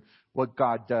hearing what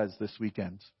God does this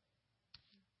weekend.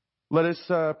 Let us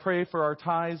pray for our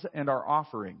tithes and our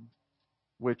offering,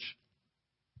 which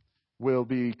will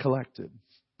be collected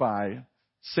by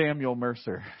Samuel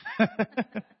Mercer.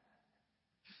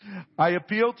 I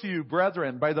appeal to you,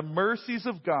 brethren, by the mercies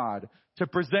of God, to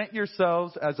present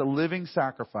yourselves as a living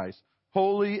sacrifice,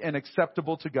 holy and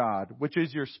acceptable to God, which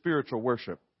is your spiritual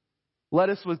worship. Let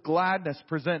us with gladness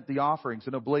present the offerings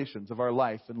and oblations of our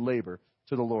life and labor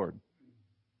to the Lord.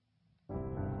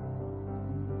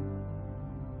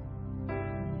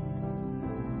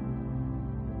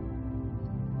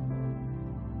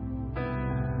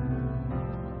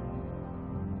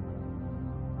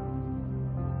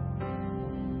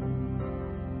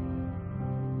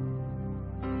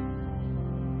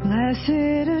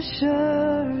 Blessed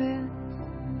assurance,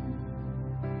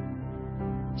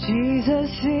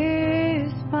 Jesus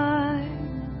is mine.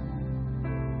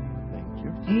 Thank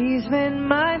you. He's been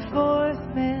my fourth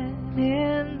man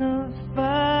in the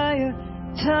fire,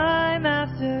 time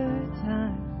after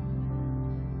time.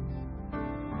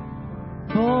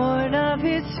 Born of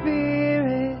His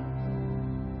Spirit,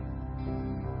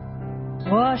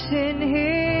 washed in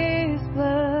His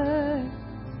blood.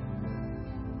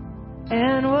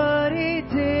 And what He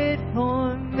did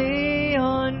for me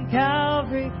on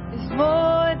Calvary is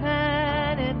more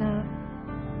than enough.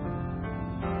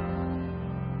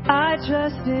 I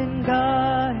trust in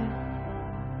God,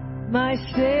 my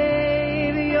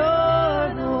Savior,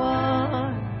 the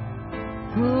one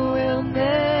who will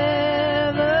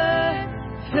never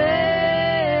fail.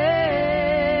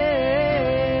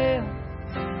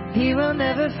 He will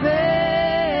never fail.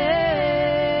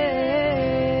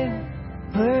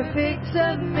 Perfect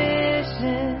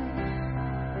submission,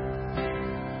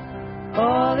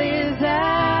 all is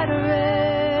at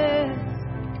rest.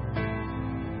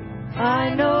 I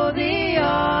know the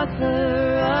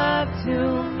author of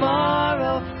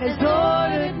tomorrow has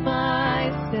ordered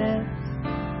my steps.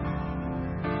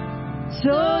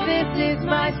 So this is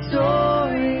my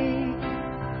story,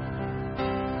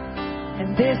 and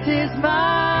this is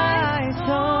my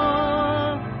song.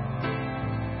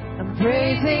 I'm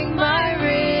praising my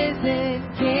risen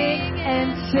King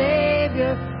and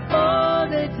Savior all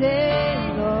the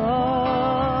day long.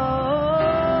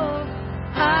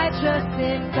 I trust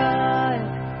in God,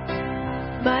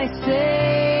 my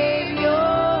Savior,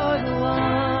 the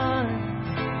one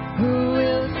who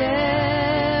will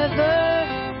never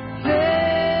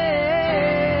fail.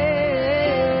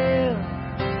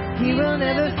 He will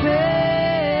never fail.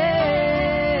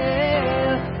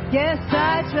 Yes,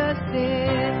 I trust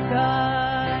in God.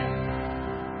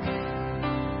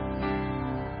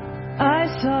 I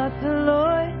sought the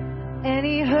Lord, and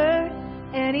He heard,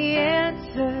 and He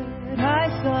answered. I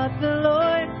sought the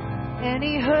Lord, and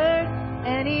He heard,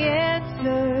 and He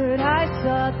answered. I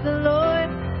sought the Lord,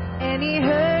 and He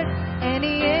heard, and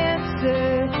He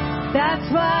answered.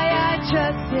 That's why I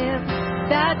trust Him.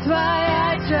 That's why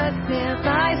I trust Him.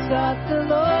 I sought the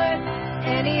Lord,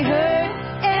 and He heard,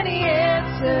 and He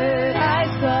answered. I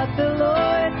sought the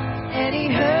Lord, and He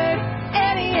heard,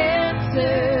 and He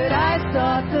answered. I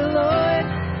sought the Lord,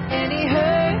 and He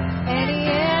heard, and He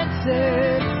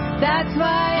answered. That's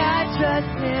why I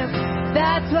trust Him.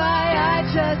 That's why I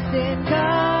trust in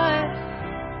God,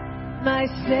 my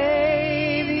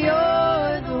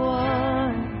Savior, the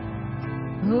one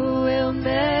who will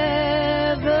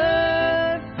never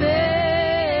fail.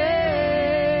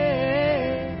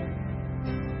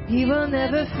 He will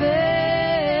never fail.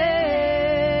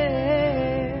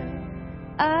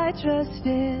 I trust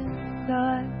in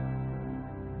God.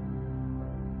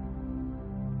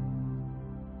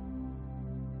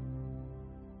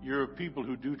 You're a people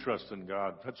who do trust in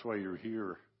God. That's why you're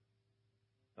here.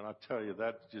 And I tell you,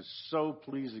 that's just so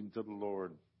pleasing to the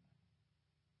Lord.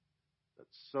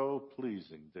 That's so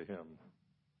pleasing to Him.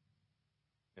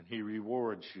 And He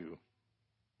rewards you.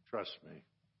 Trust me.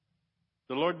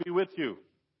 The Lord be with you.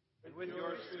 And with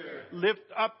your spirit.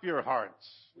 Lift up your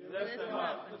hearts. We lift them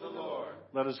up to the Lord.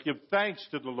 Let us give thanks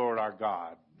to the Lord our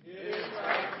God. It is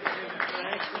right to give Him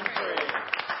thanks and praise.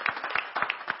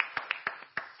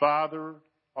 Father,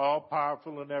 All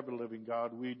powerful and ever living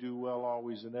God, we do well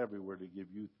always and everywhere to give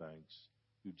you thanks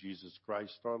through Jesus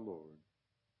Christ our Lord.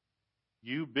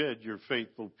 You bid your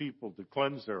faithful people to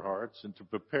cleanse their hearts and to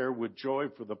prepare with joy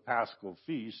for the Paschal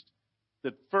feast,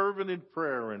 that fervent in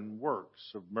prayer and works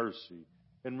of mercy,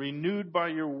 and renewed by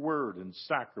your word and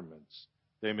sacraments,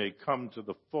 they may come to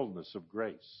the fullness of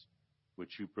grace,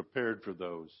 which you prepared for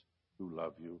those who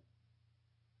love you.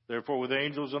 Therefore, with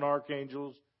angels and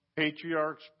archangels,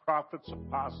 patriarchs, prophets,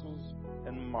 apostles,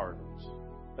 and martyrs,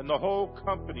 and the whole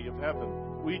company of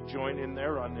heaven, we join in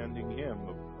their unending hymn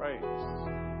of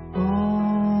praise.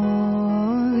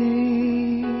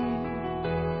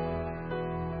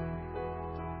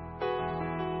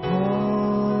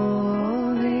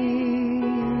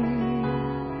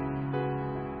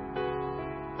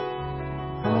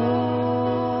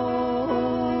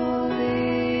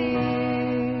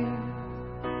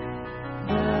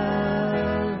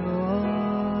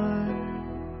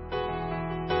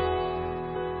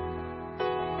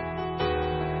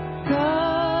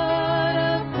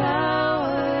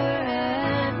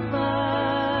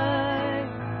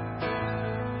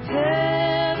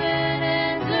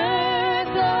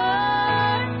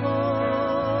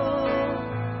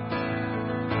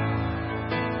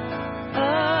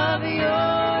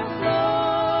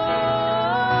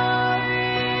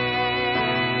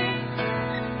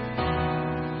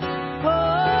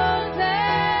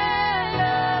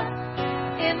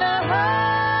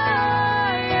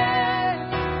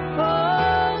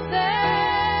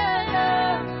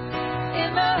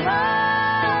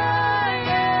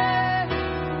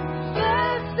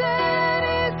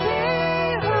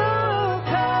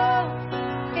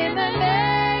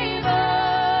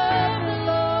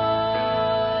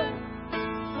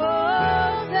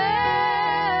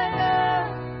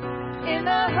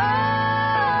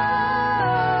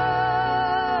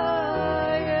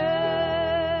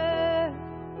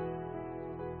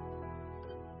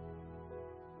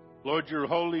 Lord, you're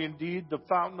holy indeed, the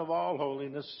fountain of all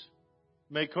holiness.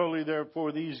 Make holy,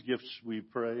 therefore, these gifts, we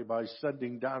pray, by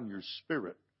sending down your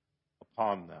Spirit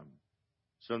upon them,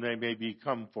 so they may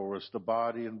become for us the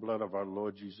body and blood of our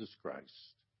Lord Jesus Christ.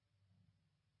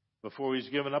 Before he's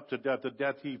given up to death, a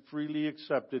death he freely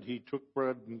accepted, he took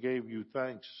bread and gave you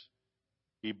thanks.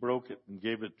 He broke it and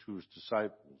gave it to his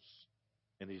disciples.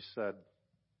 And he said,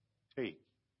 "Take,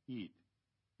 eat.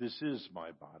 This is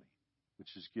my body, which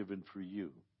is given for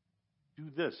you. Do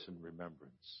this in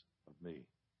remembrance of me."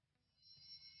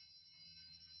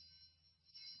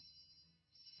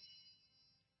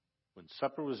 When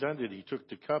supper was ended, he took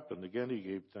the cup, and again he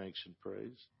gave thanks and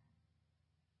praise.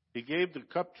 He gave the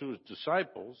cup to his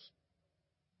disciples,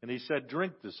 and he said,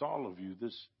 "Drink this, all of you.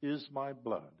 This is my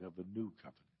blood of a new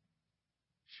covenant,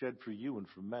 shed for you and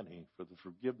for many for the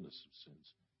forgiveness of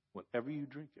sins. Whenever you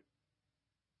drink it,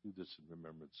 do this in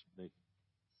remembrance of me."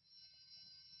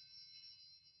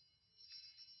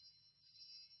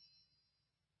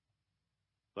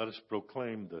 Let us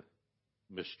proclaim the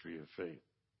mystery of faith.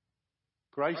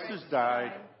 Christ has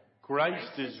died,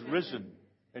 Christ is risen,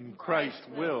 and Christ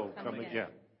will come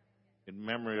again. In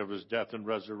memory of his death and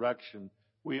resurrection,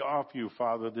 we offer you,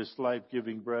 Father, this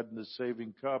life-giving bread and this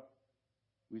saving cup.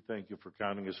 We thank you for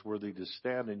counting us worthy to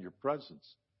stand in your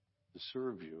presence, to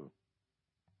serve you.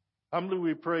 Humbly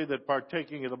we pray that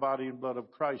partaking of the body and blood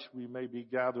of Christ, we may be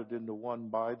gathered into one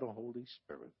by the Holy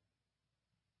Spirit.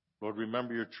 Lord,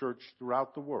 remember your church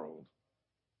throughout the world.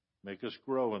 Make us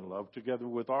grow in love together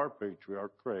with our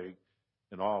patriarch, Craig,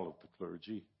 and all of the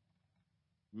clergy.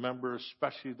 Remember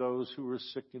especially those who are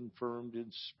sick and infirmed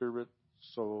in spirit,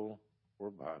 soul,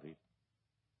 or body.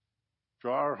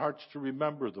 Draw our hearts to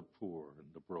remember the poor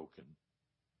and the broken.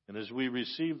 And as we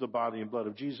receive the body and blood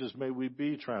of Jesus, may we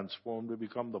be transformed to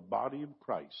become the body of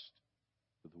Christ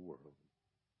to the world.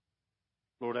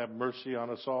 Lord, have mercy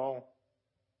on us all.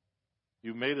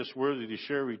 You made us worthy to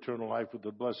share eternal life with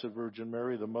the Blessed Virgin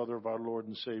Mary, the mother of our Lord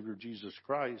and Savior Jesus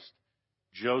Christ,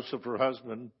 Joseph, her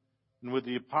husband, and with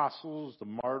the apostles, the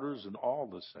martyrs, and all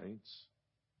the saints.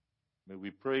 May we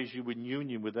praise you in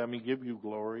union with them and give you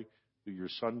glory through your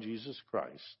Son, Jesus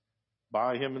Christ.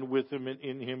 By him and with him and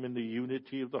in him in the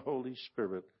unity of the Holy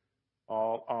Spirit,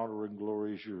 all honor and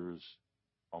glory is yours,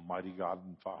 Almighty God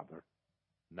and Father,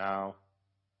 now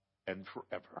and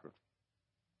forever.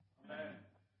 Amen.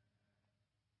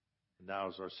 And now,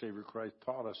 as our Savior Christ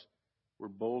taught us, we're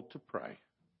bold to pray.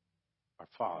 Our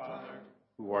Father,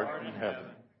 who art in heaven,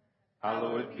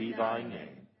 hallowed be thy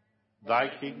name. Thy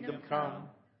kingdom come,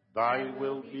 thy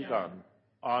will be done,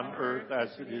 on earth as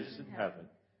it is in heaven.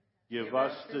 Give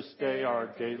us this day our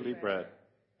daily bread,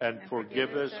 and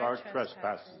forgive us our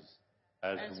trespasses,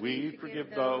 as we forgive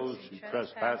those who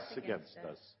trespass against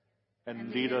us.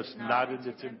 And lead us not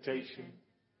into temptation,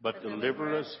 but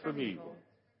deliver us from evil.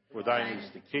 For thine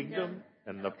is the kingdom,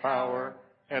 and the power,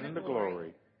 and the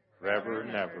glory, forever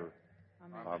and ever.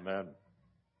 Amen.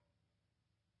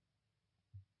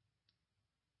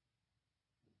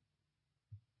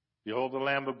 Behold the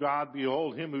Lamb of God,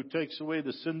 behold him who takes away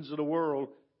the sins of the world.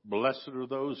 Blessed are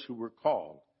those who were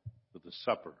called to the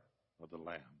supper of the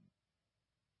Lamb.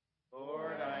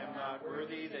 Lord, I am not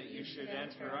worthy that you should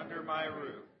enter under my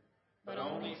roof, but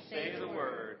only say the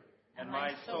word, and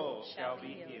my soul shall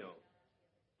be healed.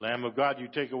 Lamb of God, you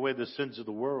take away the sins of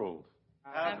the world.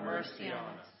 Have mercy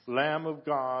on us. Lamb of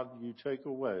God, you take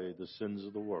away the sins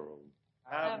of the world.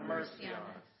 Have mercy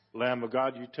on us. Lamb of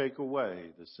God, you take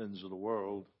away the sins of the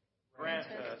world. Grant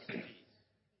us peace.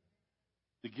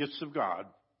 The gifts of God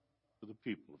for the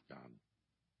people of God.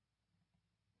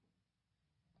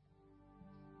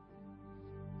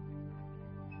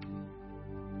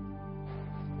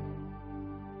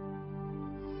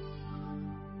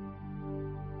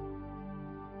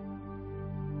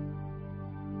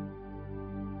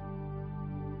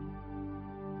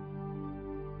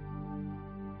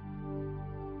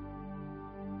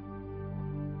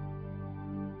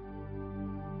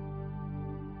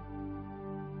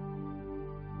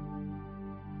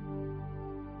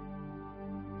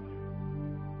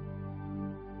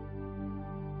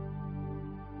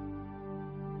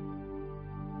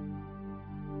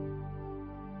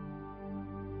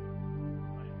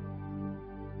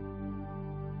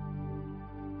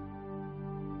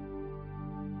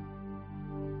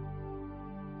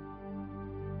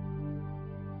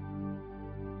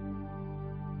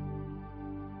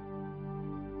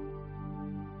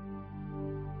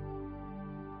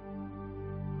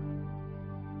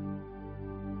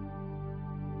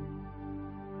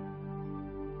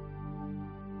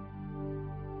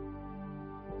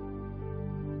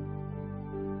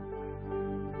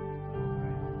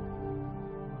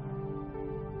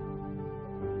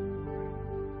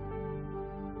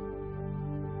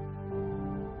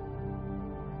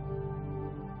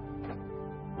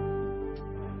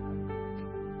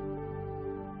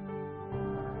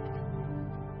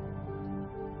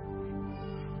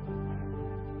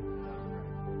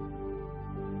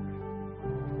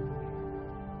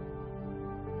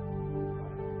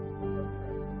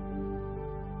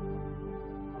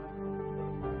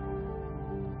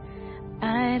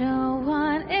 I don't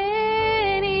want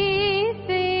anything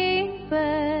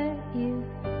but you.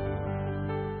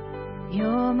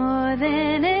 You're more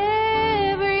than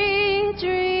every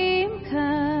dream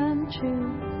come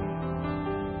true.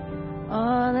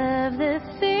 All of the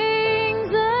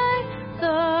things I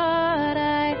thought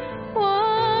I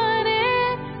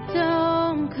wanted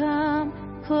don't come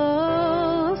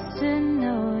close to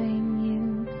knowing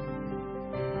you.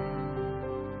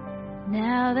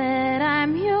 Now that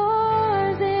I'm yours,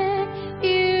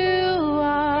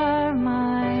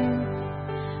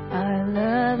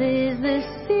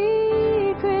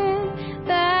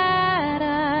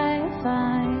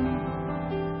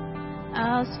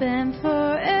 spend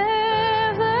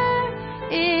forever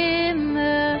in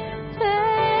the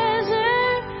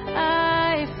pleasure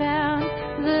I found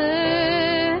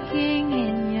looking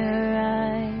in your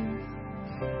eyes.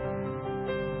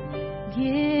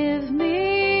 Give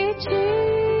me Jesus.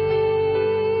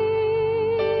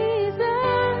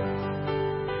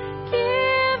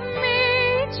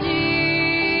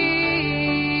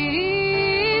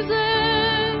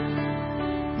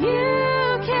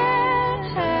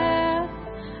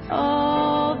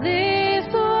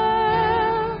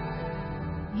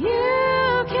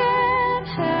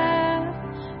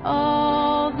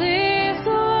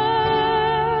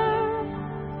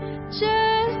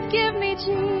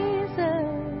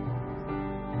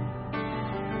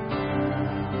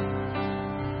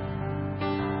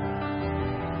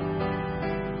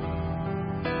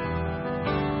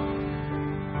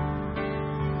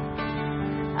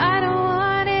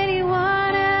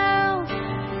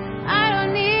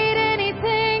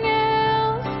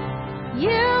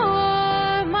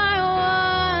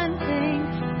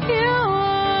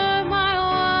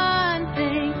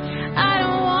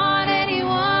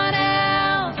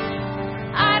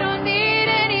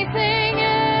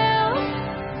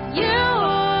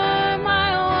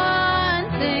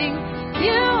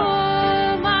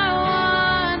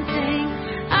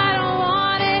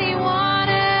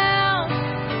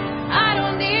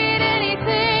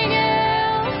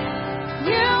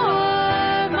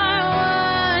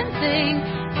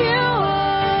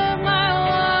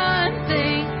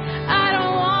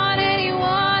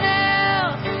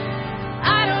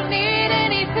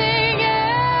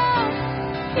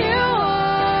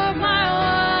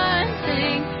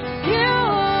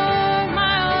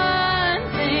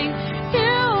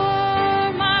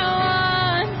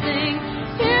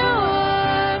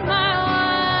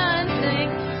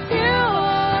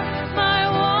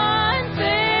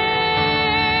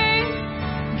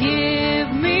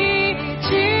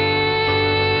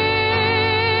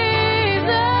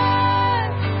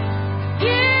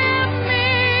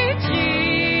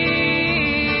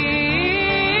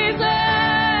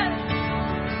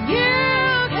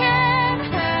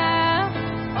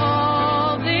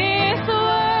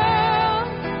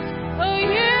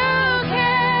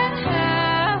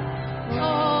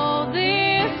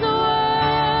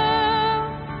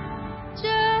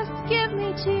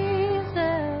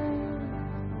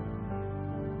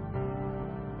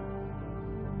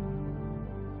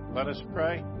 Let us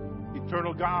pray.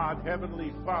 Eternal God,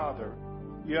 Heavenly Father,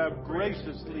 you have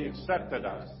graciously accepted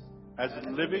us as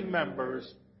living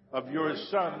members of your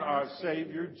Son, our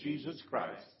Savior, Jesus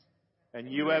Christ. And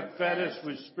you have fed us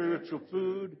with spiritual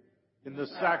food in the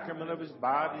sacrament of his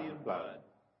body and blood.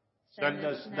 Send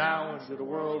us now into the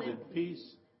world in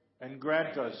peace and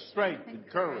grant us strength and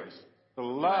courage to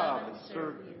love and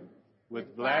serve you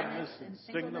with gladness and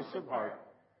singleness of heart.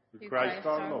 Through Christ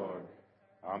our Lord.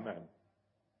 Amen.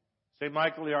 Saint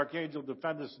Michael the Archangel,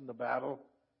 defend us in the battle.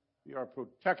 Be our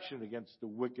protection against the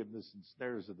wickedness and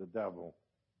snares of the devil.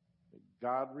 May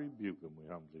God rebuke him, we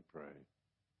humbly pray.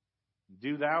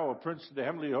 Do thou, O Prince of the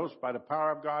heavenly host, by the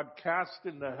power of God, cast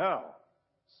into hell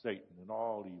Satan and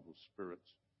all evil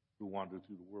spirits who wander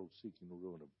through the world seeking the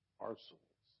ruin of our souls.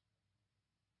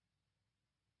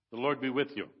 The Lord be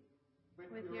with you.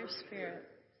 With your spirit.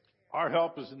 Our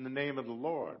help is in the name of the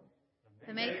Lord,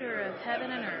 the maker of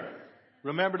heaven and earth.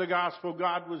 Remember the gospel.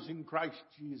 God was in Christ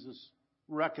Jesus,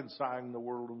 reconciling the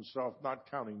world to himself, not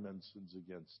counting men's sins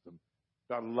against them.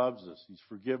 God loves us. He's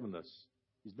forgiven us.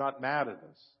 He's not mad at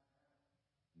us.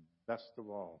 And best of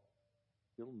all,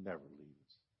 he'll never leave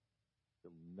us.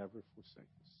 He'll never forsake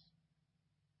us.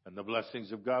 And the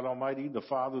blessings of God Almighty, the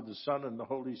Father, the Son, and the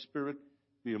Holy Spirit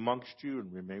be amongst you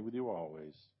and remain with you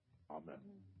always. Amen.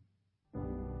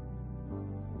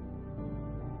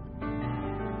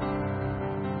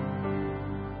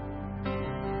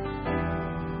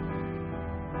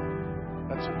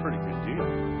 That's a pretty good deal.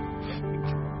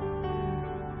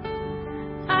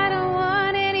 I don't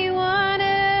want anyone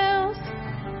else.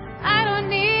 I don't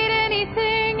need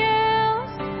anything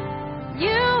else. You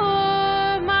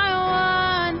are my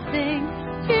one thing.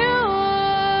 You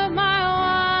are my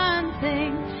one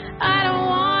thing. I don't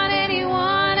want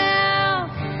anyone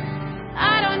else.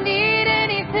 I don't need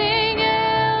anything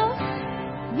else.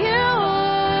 You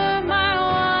are my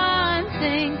one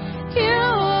thing. You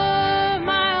are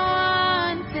my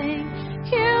one thing.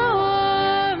 You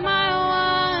are my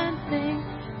one thing.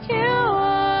 You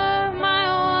are my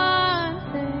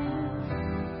one thing.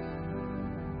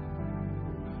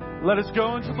 Let us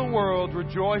go into the world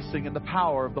rejoicing in the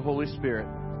power of the Holy Spirit.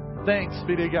 Thanks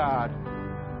be to God.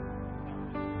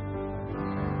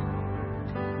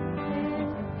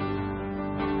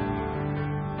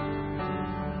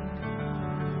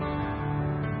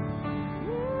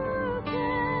 You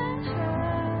can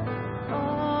have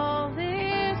all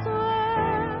this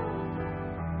world.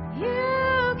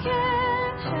 You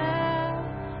can have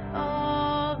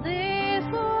all this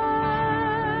world.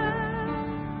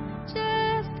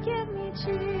 Just give me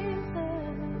Jesus.